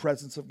need the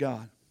presence of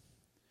God.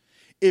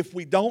 If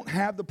we don't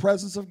have the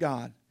presence of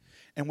God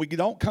and we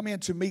don't come in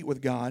to meet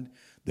with God,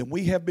 then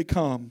we have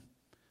become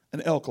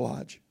an Elk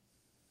Lodge.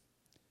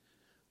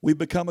 We've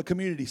become a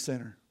community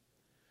center.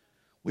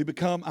 We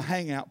become a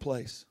hangout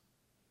place.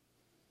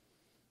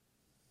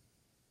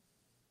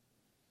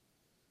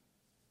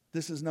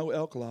 This is no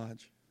Elk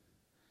Lodge.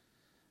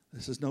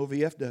 This is no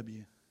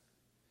VFW.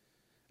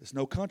 It's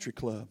no country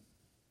club.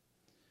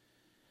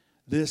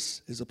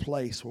 This is a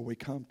place where we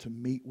come to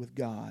meet with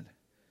God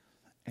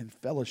and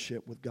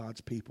fellowship with God's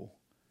people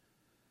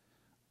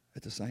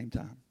at the same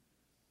time.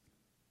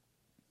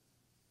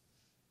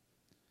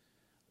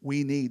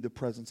 We need the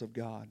presence of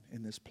God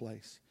in this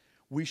place.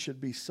 We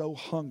should be so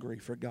hungry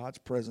for God's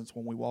presence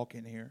when we walk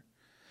in here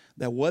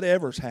that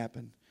whatever's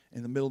happened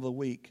in the middle of the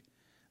week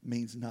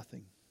means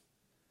nothing.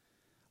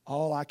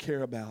 All I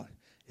care about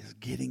is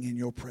getting in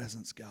your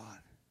presence, God.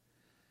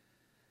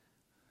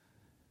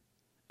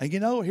 And you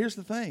know, here's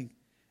the thing,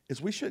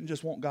 is we shouldn't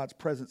just want God's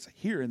presence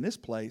here in this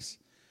place.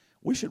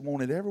 We should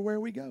want it everywhere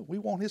we go. We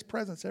want His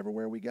presence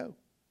everywhere we go.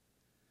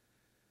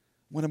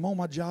 When I'm on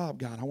my job,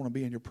 God, I want to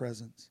be in your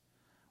presence.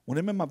 When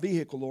I'm in my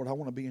vehicle, Lord, I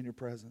want to be in your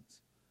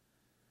presence.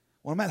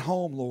 When I'm at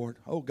home, Lord,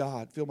 oh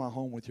God, fill my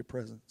home with your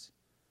presence.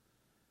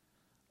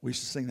 We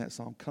used to sing that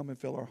song, come and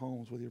fill our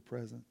homes with your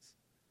presence.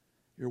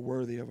 You're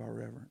worthy of our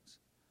reverence.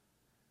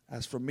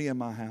 As for me and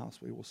my house,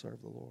 we will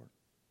serve the Lord.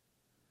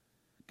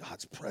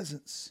 God's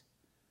presence.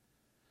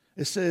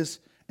 It says,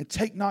 and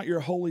take not your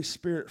Holy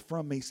Spirit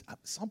from me.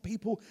 Some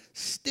people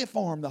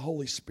stiff-arm the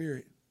Holy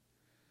Spirit.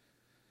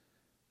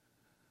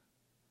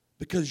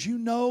 Because you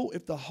know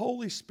if the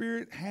Holy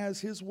Spirit has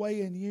His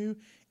way in you,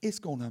 it's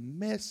going to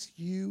mess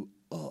you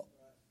up.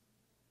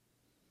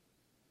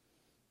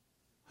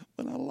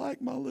 But I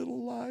like my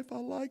little life. I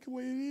like the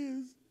way it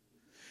is.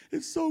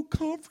 It's so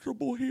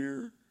comfortable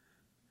here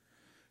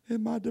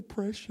in my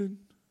depression.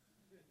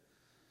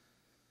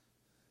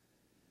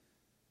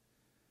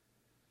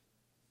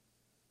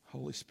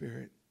 Holy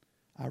Spirit,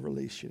 I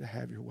release you to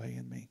have your way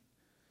in me.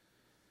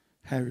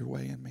 Have your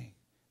way in me.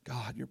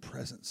 God, your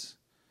presence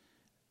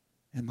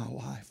in my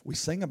life. We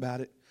sing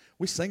about it.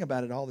 We sing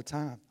about it all the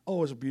time.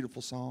 Oh, it's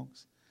beautiful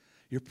songs.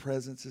 Your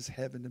presence is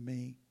heaven to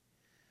me.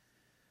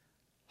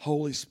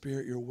 Holy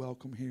Spirit, you're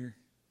welcome here.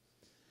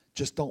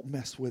 Just don't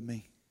mess with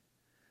me.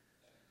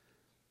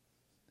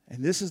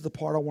 And this is the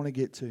part I want to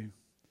get to.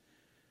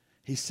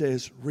 He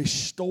says,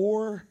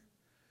 restore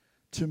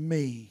to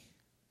me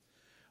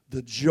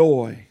the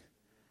joy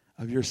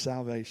of your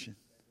salvation.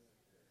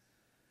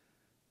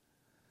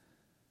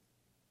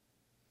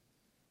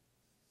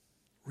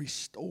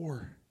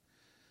 Restore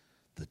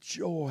the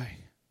joy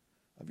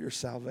of your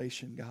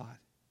salvation, God.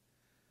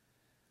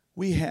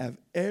 We have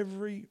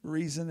every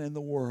reason in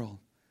the world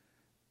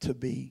to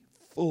be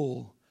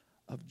full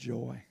of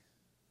joy.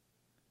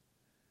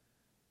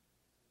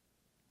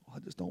 Well, I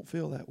just don't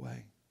feel that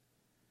way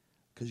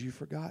because you've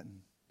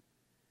forgotten.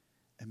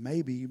 And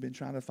maybe you've been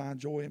trying to find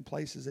joy in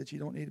places that you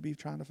don't need to be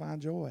trying to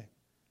find joy.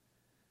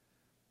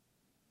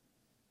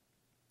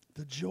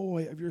 The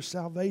joy of your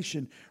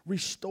salvation.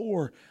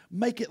 Restore.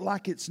 Make it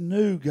like it's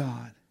new,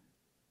 God.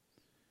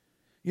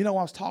 You know,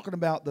 I was talking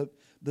about the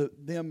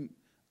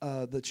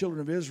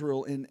children of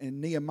Israel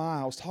in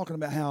Nehemiah. I was talking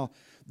about how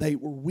they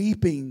were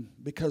weeping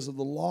because of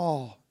the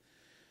law.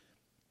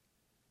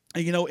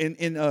 And you know,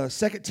 in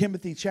 2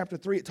 Timothy chapter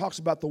 3, it talks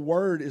about the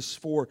word is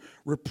for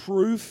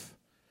reproof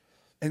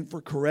and for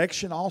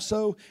correction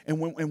also. And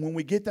when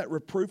we get that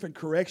reproof and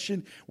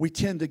correction, we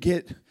tend to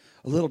get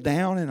a little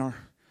down in our,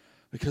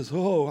 because,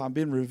 I've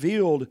been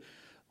revealed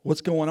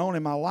what's going on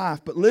in my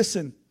life. But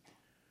listen,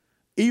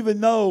 even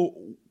though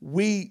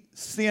we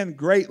sin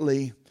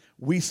greatly,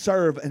 we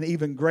serve an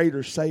even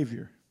greater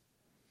Savior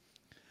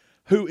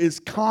who is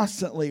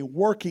constantly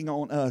working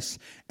on us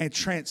and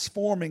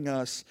transforming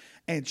us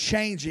and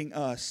changing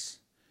us.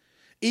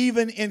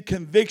 Even in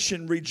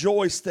conviction,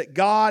 rejoice that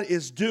God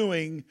is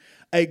doing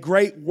a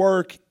great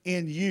work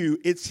in you.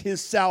 It's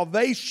His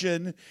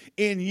salvation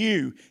in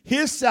you.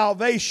 His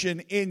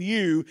salvation in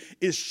you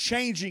is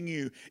changing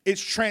you.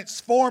 It's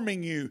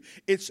transforming you.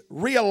 It's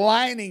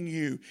realigning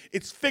you.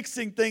 It's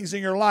fixing things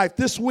in your life.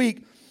 This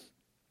week,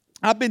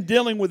 I've been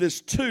dealing with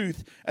this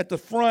tooth at the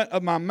front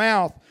of my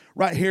mouth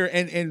right here.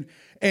 And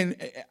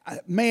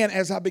man,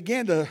 as I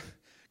began to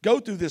go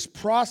through this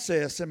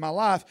process in my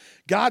life,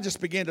 God just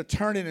began to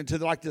turn it into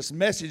like this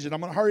message. And I'm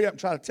going to hurry up and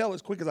try to tell it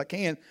as quick as I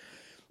can.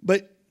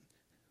 But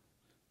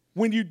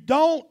when you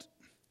don't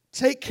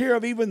take care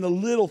of even the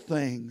little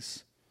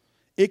things,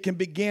 it can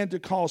begin to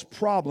cause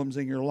problems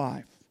in your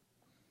life.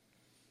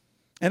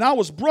 And I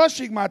was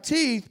brushing my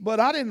teeth, but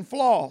I didn't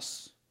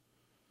floss.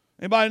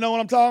 Anybody know what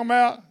I'm talking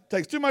about? It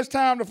takes too much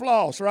time to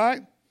floss,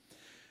 right?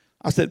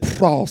 I said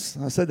floss.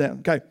 I said that.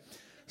 Okay.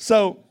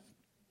 So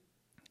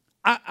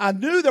I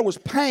knew there was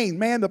pain.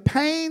 Man, the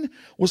pain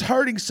was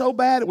hurting so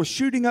bad it was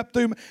shooting up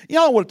through me. You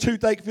know what a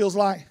toothache feels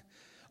like?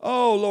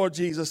 Oh, Lord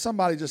Jesus,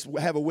 somebody just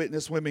have a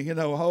witness with me. You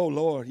know, oh,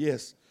 Lord,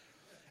 yes.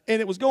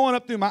 And it was going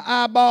up through my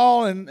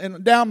eyeball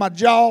and down my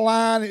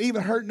jawline and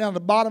even hurting down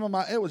the bottom of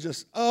my, it was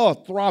just,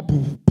 throb.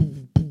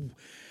 And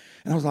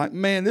I was like,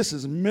 man, this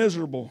is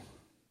miserable.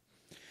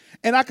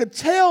 And I could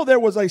tell there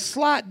was a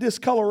slight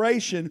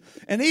discoloration.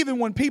 And even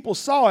when people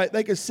saw it,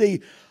 they could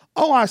see,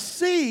 oh, I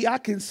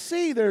can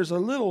see there's a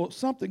little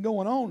something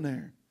going on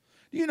there.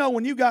 You know,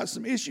 when you got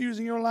some issues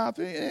in your life,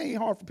 it ain't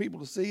hard for people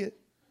to see it.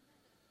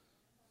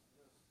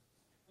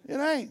 It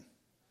ain't.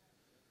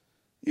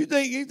 You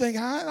think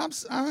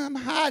I'm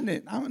hiding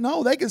it.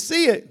 No, they can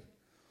see it.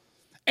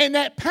 And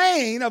that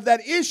pain of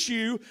that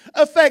issue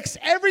affects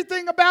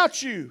everything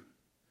about you.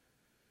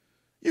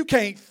 You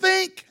can't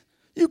think.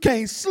 You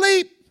can't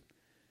sleep.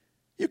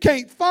 You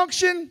can't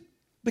function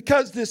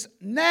because this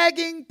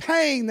nagging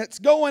pain that's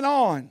going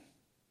on.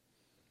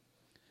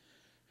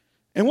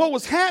 And what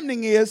was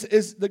happening is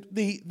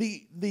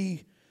the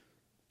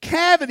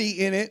cavity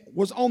in it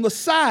was on the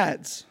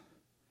sides.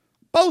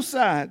 Both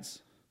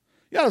sides.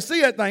 You got to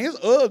see that thing. It's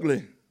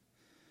ugly.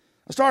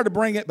 I started to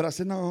bring it, but I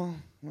said, no,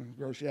 I'm going to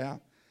gross you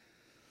out.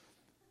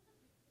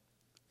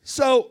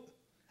 So,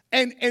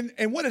 and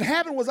what had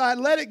happened was I had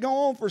let it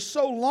go on for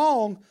so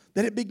long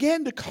that it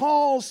began to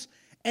cause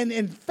an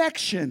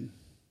infection.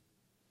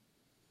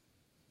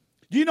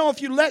 Do you know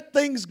if you let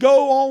things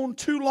go on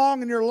too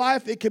long in your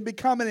life, it can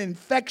become an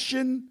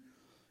infection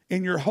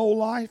in your whole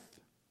life?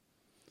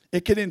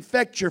 It can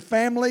infect your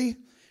family.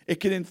 It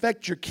can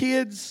infect your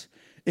kids.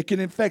 It can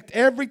infect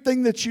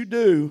everything that you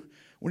do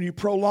when you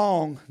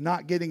prolong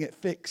not getting it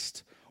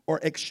fixed or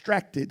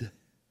extracted.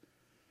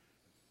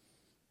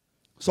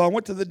 So I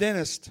went to the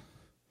dentist.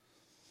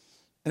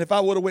 And if I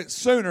would have went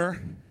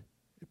sooner,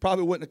 it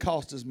probably wouldn't have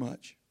cost as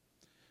much.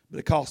 But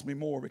it cost me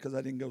more because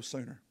I didn't go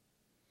sooner.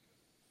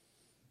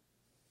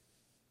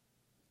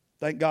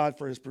 Thank God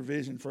for His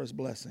provision, for His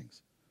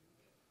blessings.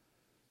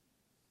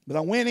 But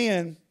I went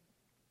in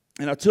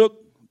and I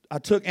took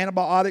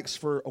antibiotics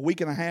for a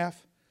week and a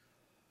half.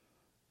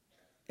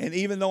 And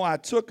even though I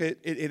took it,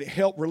 it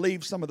helped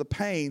relieve some of the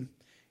pain.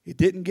 It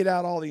didn't get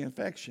out all the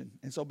infection.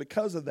 And so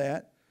because of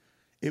that,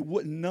 it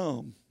wouldn't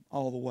numb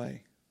all the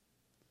way.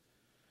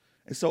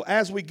 And so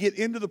as we get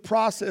into the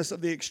process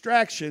of the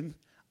extraction,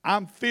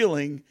 I'm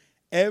feeling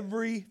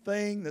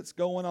everything that's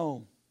going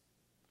on.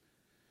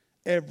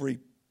 Every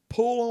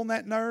pull on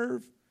that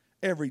nerve,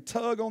 every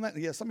tug on that.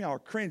 Yeah, some of y'all are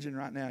cringing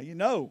right now, you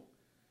know.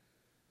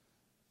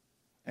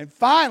 And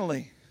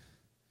finally,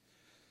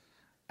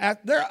 I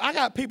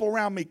got people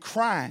around me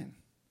crying.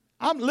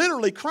 I'm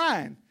literally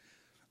crying.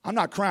 I'm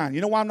not crying.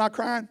 You know why I'm not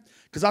crying?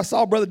 Because I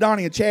saw Brother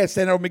Donnie and Chad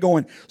standing over me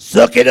going,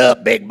 suck it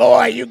up, big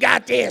boy. You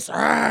got this.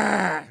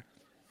 I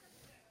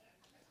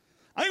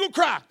ain't going to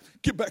cry.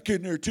 Get back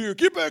in there, tear.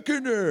 Get back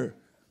in there.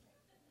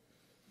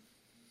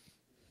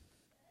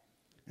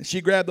 And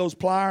she grabbed those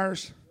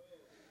pliers.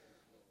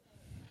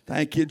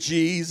 Thank you,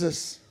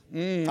 Jesus.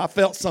 I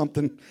felt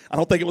something. I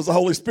don't think it was the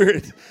Holy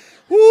Spirit.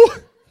 Woo.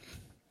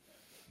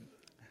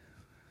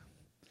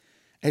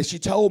 And she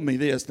told me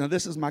this. Now,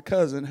 this is my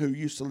cousin who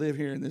used to live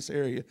here in this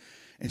area.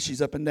 And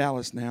she's up in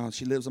Dallas now. And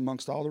she lives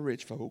amongst all the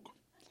rich folk.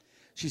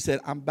 She said,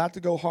 I'm about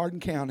to go Hardin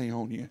County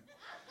on you.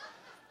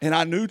 And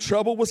I knew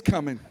trouble was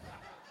coming.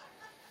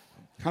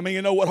 How many of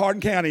you know what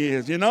Hardin County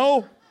is? You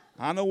know?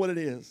 I know what it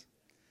is.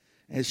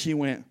 And she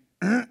went,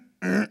 and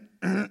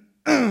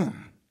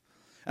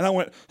I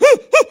went,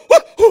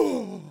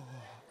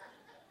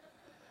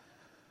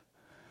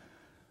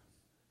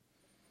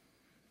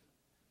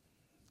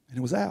 and it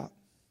was out.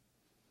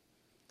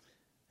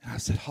 And I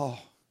said, oh,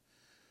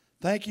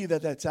 thank you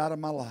that that's out of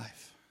my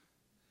life.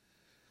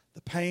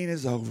 The pain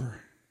is over.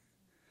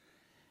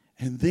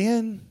 And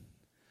then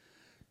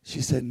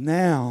she said,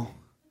 now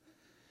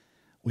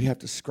we have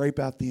to scrape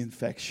out the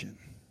infection.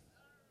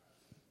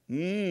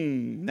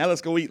 Now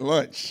let's go eat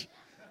lunch.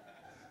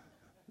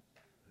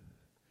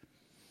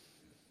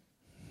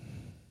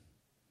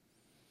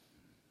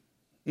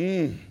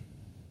 And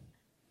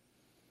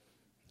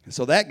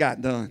so that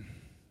got done.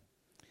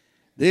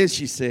 Then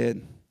she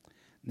said,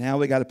 now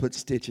we got to put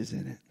stitches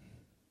in it.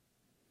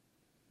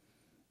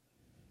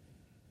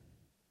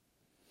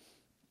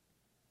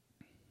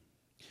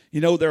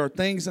 You know, there are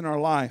things in our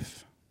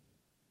life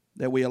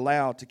that we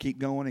allow to keep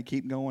going and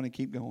keep going and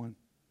keep going.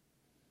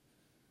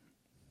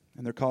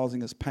 And they're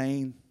causing us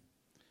pain.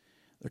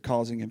 They're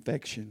causing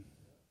infection.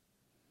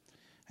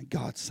 And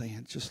God's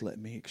saying, just let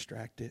me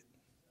extract it.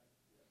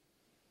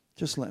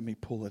 Just let me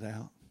pull it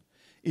out.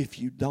 If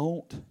you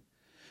don't,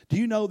 do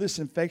you know this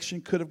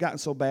infection could have gotten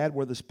so bad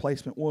where this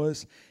placement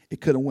was,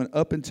 it could have went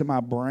up into my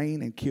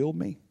brain and killed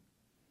me?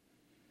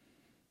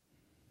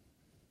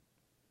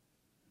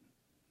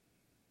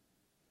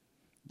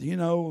 Do you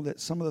know that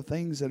some of the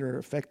things that are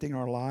affecting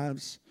our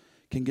lives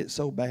can get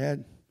so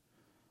bad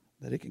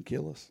that it can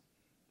kill us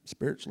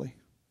spiritually?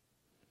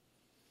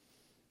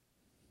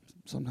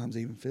 Sometimes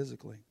even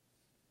physically.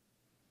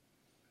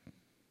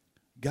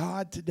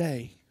 God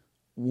today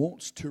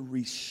wants to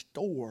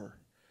restore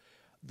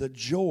the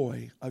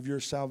joy of your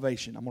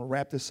salvation. I'm going to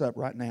wrap this up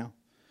right now.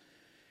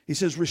 He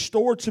says,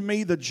 restore to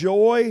me the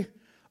joy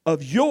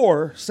of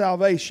your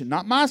salvation.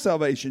 Not my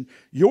salvation,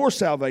 your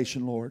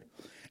salvation, Lord.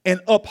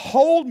 And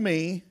uphold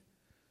me,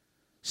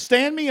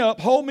 stand me up,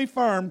 hold me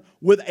firm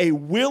with a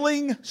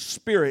willing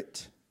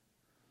spirit.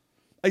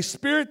 A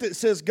spirit that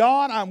says,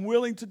 God, I'm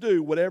willing to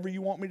do whatever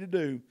you want me to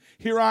do.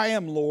 Here I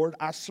am, Lord.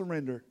 I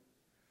surrender.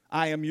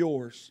 I am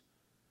yours.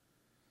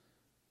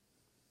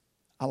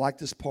 I like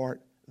this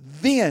part.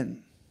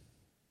 Then,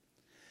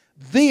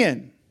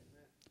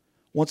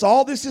 once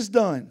all this is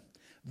done,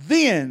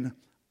 then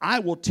I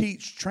will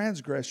teach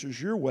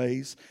transgressors your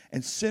ways,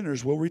 and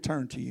sinners will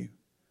return to you.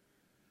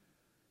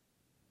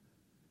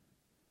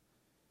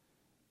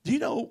 Do you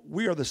know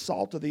we are the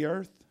salt of the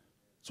earth?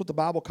 That's what the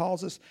Bible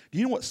calls us. Do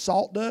you know what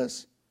salt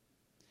does?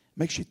 It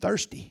makes you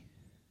thirsty.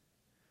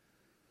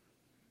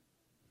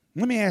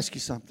 Let me ask you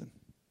something.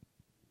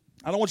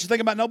 I don't want you to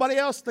think about nobody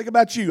else. Think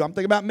about you. I'm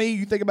thinking about me.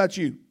 You think about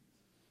you.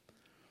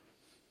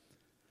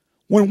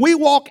 When we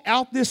walk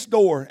out this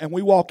door and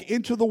we walk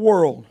into the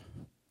world,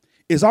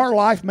 is our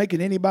life making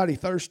anybody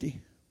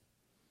thirsty?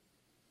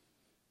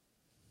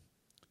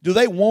 Do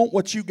they want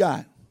what you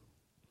got?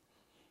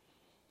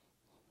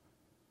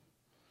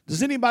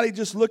 Does anybody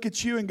just look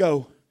at you and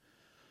go,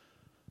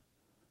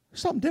 there's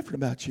something different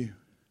about you?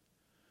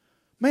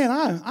 Man,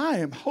 I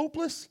am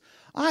hopeless.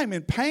 I am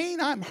in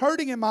pain. I'm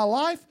hurting in my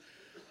life.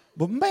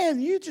 But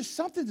man, you just,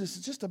 something that's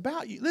just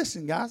about you.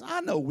 Listen, guys, I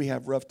know we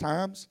have rough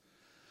times.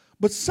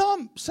 But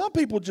some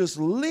people just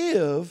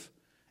live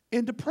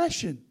in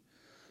depression.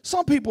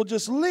 Some people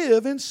just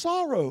live in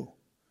sorrow.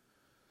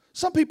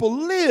 Some people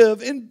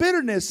live in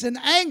bitterness and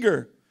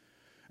anger.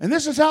 And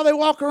this is how they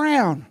walk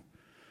around.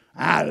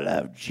 I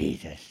love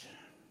Jesus.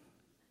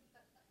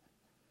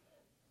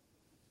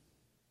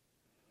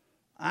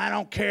 I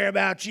don't care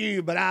about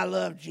you, but I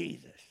love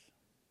Jesus.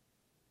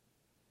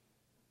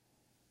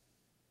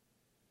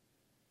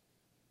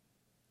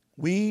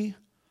 We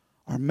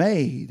are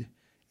made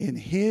in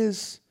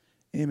His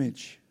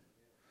image.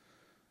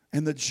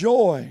 And the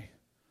joy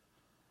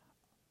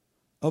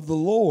of the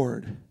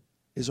Lord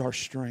is our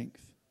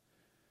strength.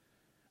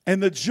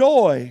 And the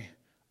joy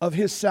of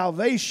His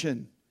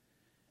salvation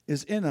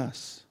is in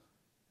us.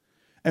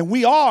 And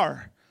we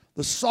are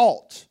the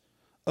salt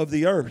of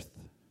the earth.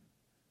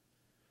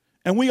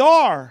 And we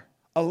are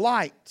a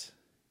light.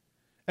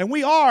 And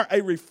we are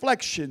a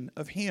reflection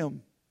of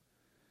Him.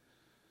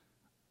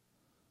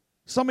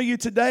 Some of you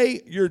today,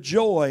 your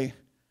joy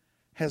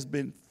has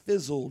been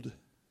fizzled.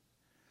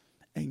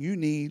 And you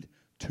need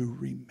to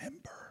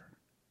remember.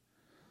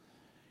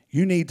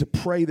 You need to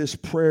pray this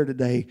prayer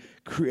today.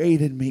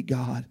 Create in me,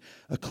 God,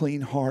 a clean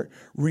heart.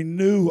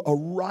 Renew a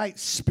right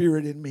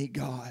spirit in me,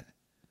 God.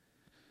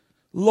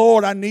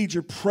 Lord, I need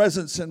your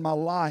presence in my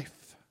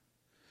life.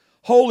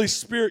 Holy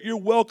Spirit, you're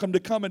welcome to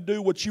come and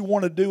do what you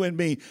want to do in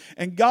me.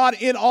 And God,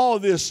 in all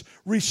of this,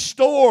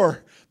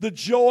 restore the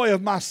joy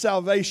of my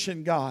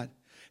salvation, God.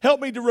 Help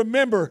me to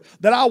remember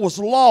that I was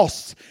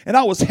lost and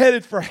I was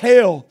headed for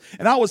hell.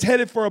 And I was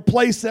headed for a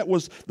place that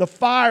was the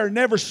fire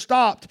never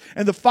stopped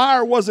and the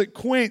fire wasn't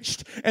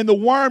quenched and the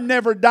worm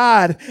never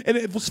died and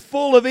it was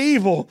full of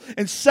evil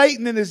and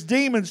Satan and his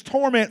demons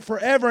torment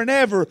forever and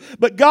ever.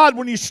 But God,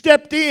 when you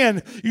stepped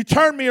in, you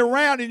turned me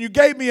around and you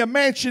gave me a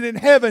mansion in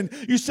heaven.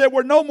 You said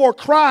we're no more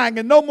crying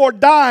and no more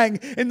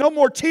dying and no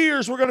more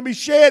tears were going to be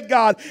shed,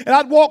 God. And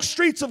I'd walk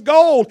streets of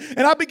gold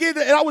and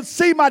I would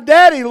see my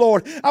daddy,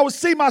 Lord. I would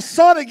see my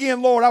son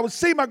again, Lord. I would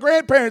see my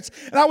grandparents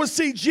and I would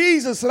see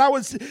Jesus and I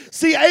would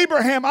see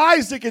Abraham,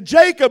 Isaac, and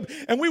Jacob,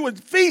 and we would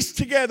feast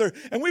together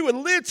and we would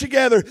live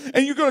together.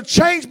 And you're going to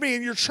change me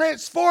and you're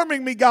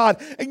transforming me,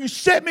 God, and you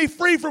set me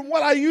free from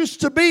what I used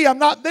to be. I'm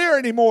not there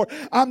anymore.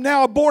 I'm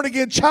now a born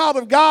again child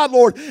of God,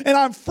 Lord, and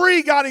I'm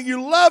free, God, and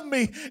you love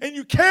me and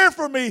you care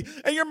for me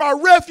and you're my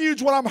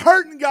refuge when I'm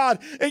hurting, God,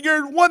 and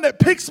you're the one that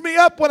picks me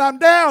up when I'm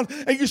down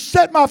and you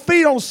set my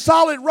feet on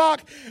solid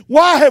rock.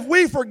 Why have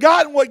we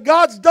forgotten what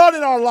God's done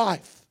in our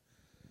life?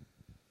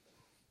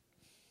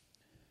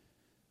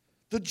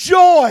 The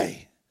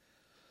joy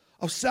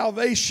of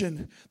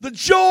salvation. The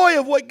joy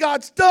of what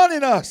God's done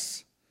in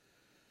us.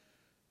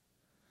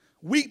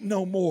 Weep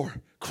no more.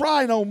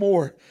 Cry no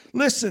more.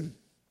 Listen.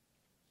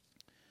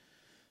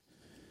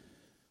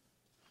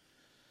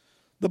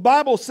 The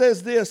Bible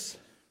says this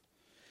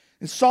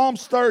in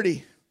Psalms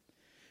 30.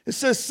 It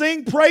says,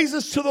 sing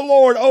praises to the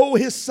Lord, O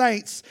His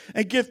saints,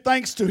 and give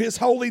thanks to His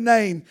holy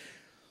name.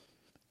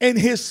 And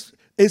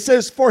it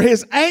says, for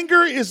His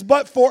anger is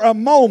but for a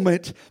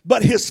moment,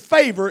 but His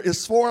favor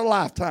is for a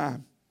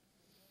lifetime.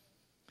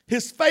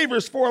 His favor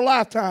is for a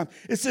lifetime.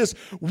 It says,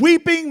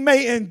 weeping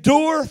may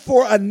endure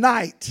for a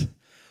night,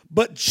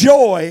 but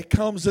joy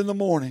comes in the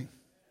morning.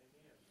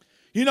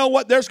 You know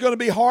what? There's going to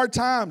be hard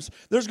times.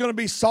 There's going to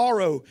be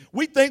sorrow.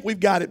 We think we've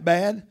got it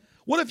bad.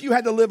 What if you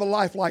had to live a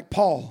life like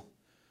Paul?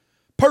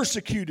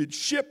 Persecuted,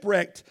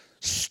 shipwrecked,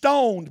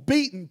 stoned,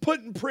 beaten,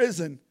 put in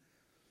prison.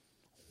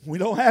 We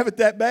don't have it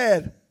that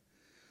bad.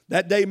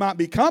 That day might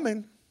be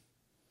coming.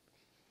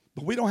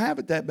 But we don't have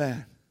it that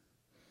bad.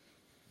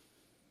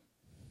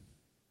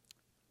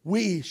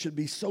 We should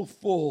be so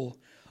full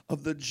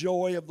of the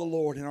joy of the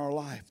Lord in our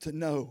life to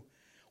know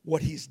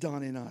what He's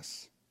done in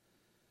us.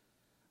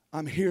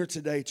 I'm here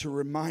today to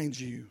remind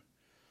you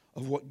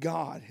of what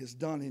God has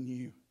done in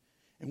you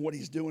and what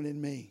He's doing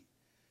in me.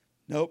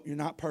 Nope, you're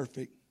not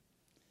perfect.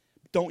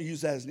 Don't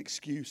use that as an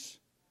excuse.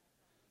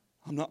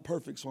 I'm not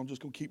perfect, so I'm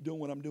just going to keep doing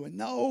what I'm doing.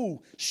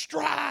 No,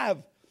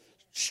 strive.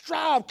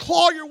 Strive.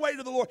 Claw your way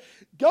to the Lord.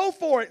 Go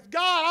for it.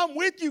 God, I'm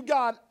with you,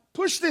 God.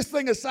 Push this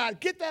thing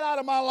aside. Get that out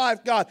of my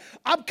life, God.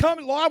 I'm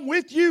coming, Lord. I'm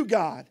with you,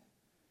 God.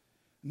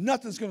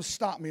 Nothing's going to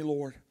stop me,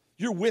 Lord.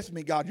 You're with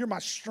me, God. You're my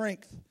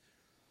strength.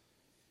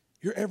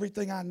 You're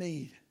everything I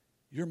need.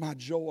 You're my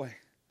joy.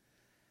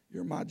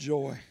 You're my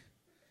joy.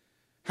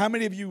 How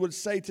many of you would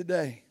say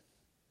today,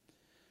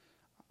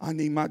 I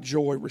need my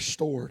joy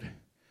restored?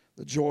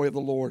 The joy of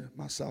the Lord,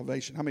 my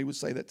salvation. How many would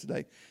say that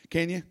today?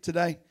 Can you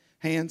today?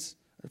 Hands,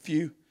 a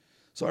few.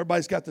 So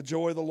everybody's got the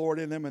joy of the Lord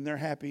in them and they're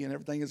happy and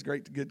everything is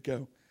great to good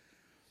go.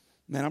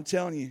 Man, I'm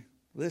telling you,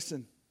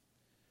 listen,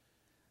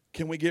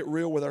 can we get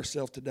real with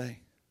ourselves today?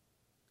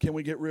 Can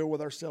we get real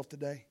with ourselves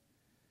today?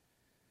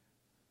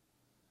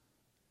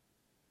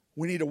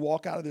 We need to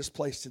walk out of this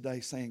place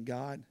today saying,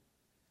 God,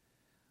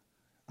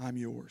 I'm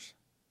yours.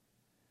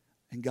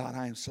 And God,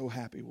 I am so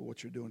happy with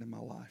what you're doing in my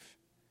life.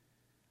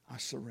 I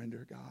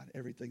surrender, God,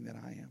 everything that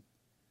I am.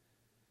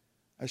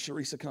 As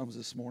Sharisa comes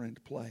this morning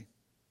to play,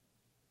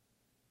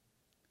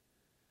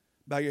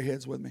 bow your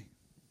heads with me.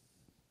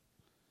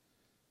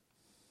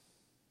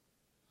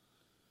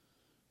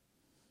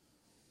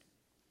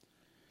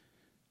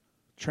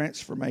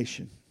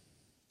 Transformation.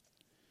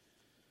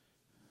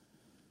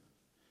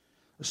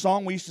 A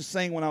song we used to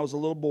sing when I was a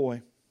little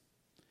boy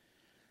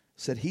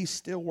said, He's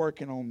still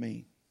working on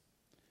me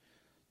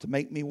to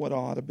make me what I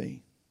ought to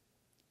be.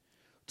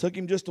 Took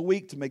Him just a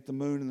week to make the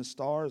moon and the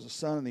stars, the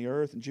sun and the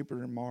earth and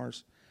Jupiter and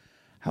Mars.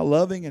 How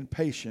loving and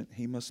patient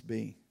He must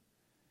be.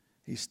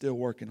 He's still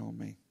working on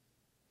me.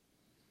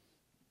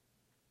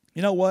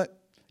 You know what?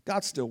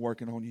 God's still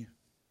working on you.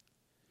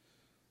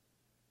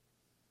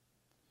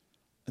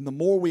 And the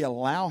more we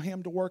allow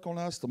Him to work on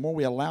us, the more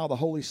we allow the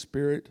Holy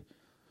Spirit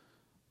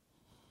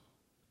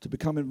to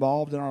become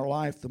involved in our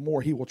life, the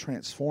more He will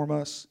transform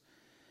us.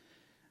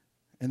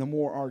 And the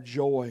more our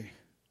joy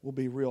will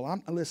be real.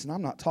 Listen,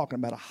 I'm not talking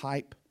about a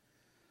hype.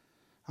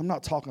 I'm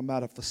not talking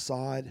about a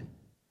facade.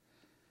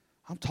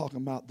 I'm talking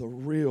about the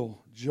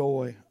real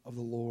joy of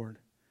the Lord.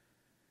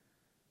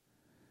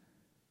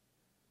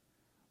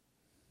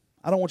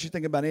 I don't want you to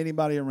think about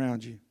anybody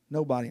around you.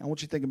 Nobody. I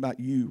want you to think about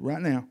you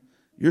right now.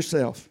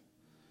 Yourself.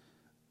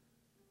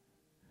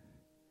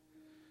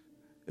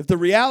 If the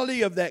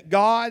reality of that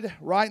God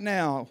right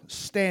now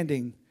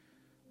standing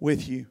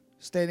with you,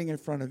 standing in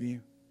front of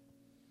you,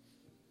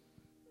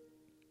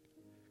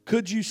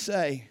 could you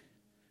say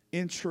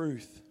in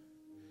truth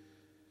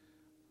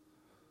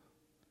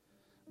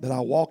that I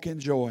walk in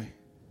joy?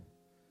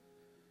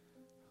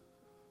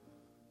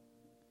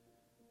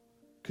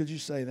 Could you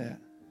say that?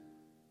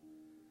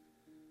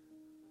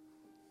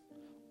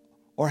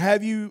 Or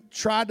have you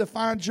tried to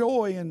find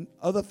joy in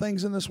other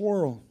things in this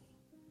world?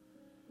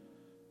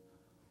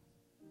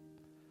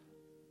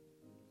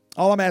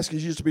 All I'm asking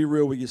is you just to be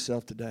real with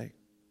yourself today.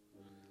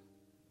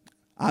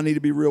 I need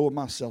to be real with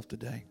myself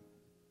today.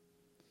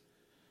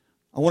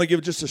 I want to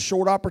give just a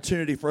short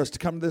opportunity for us to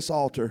come to this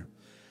altar.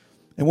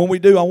 And when we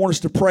do, I want us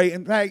to pray.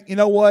 In fact, you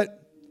know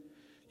what?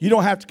 You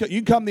don't have to.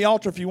 You can come to the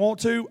altar if you want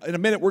to. In a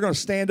minute, we're going to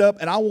stand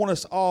up, and I want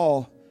us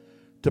all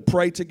to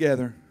pray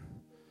together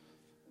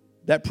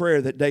that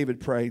prayer that David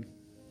prayed.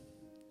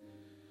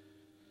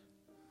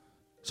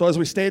 So as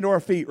we stand to our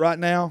feet right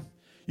now,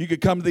 you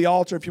could come to the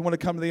altar if you want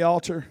to come to the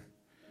altar.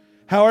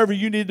 However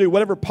you need to do,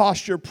 whatever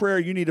posture of prayer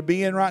you need to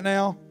be in right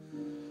now,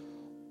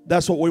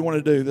 that's what we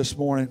want to do this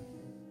morning.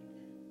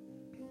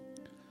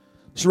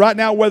 So right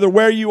now, whether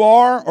where you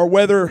are or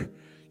whether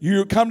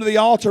you come to the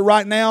altar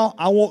right now,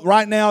 I want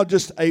right now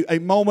just a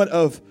moment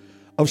of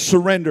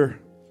surrender.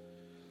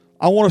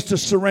 I want us to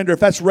surrender.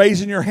 If that's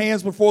raising your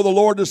hands before the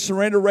Lord to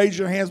surrender, raise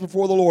your hands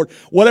before the Lord.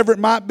 Whatever it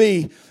might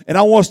be. And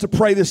I want us to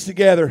pray this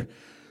together.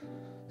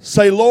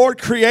 Say,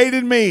 Lord, create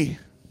in me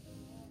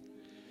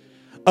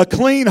a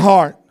clean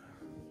heart.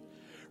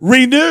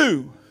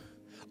 Renew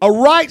a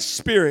right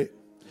spirit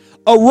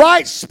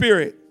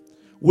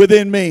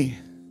within me.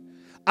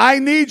 I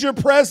need your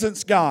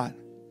presence, God.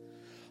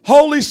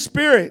 Holy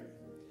Spirit,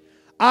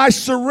 I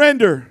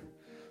surrender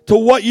to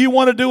what you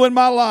want to do in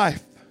my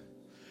life.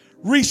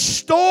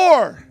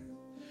 Restore,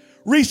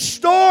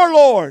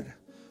 Lord,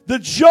 the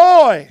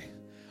joy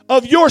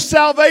of your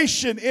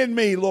salvation in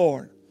me,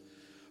 Lord.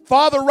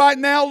 Father, right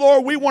now,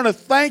 Lord, we want to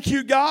thank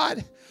you,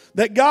 God,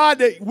 That God,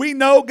 that we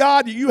know,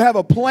 God, that you have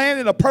a plan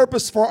and a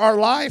purpose for our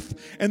life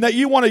and that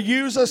you want to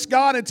use us,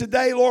 God. And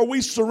today, Lord,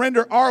 we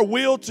surrender our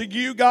will to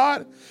you,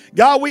 God.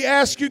 God, we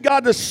ask you,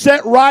 God, to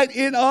set right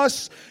in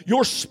us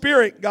your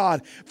spirit,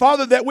 God.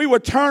 Father, that we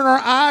would turn our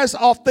eyes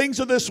off things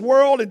of this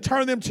world and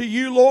turn them to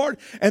you, Lord.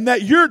 And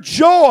that your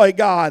joy,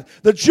 God,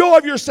 the joy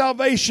of your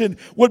salvation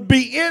would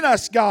be in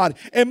us, God,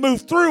 and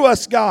move through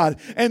us, God.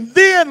 And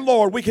then,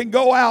 Lord, we can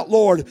go out,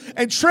 Lord,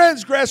 and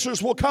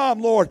transgressors will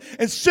come, Lord,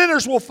 and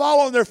sinners will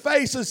fall on their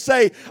face and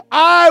say,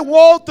 I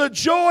want the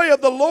joy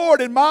of the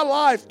Lord in my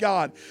life,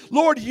 God.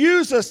 Lord,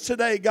 use us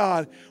today,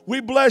 God.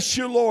 We bless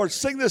you, Lord.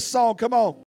 Sing this song. Come on.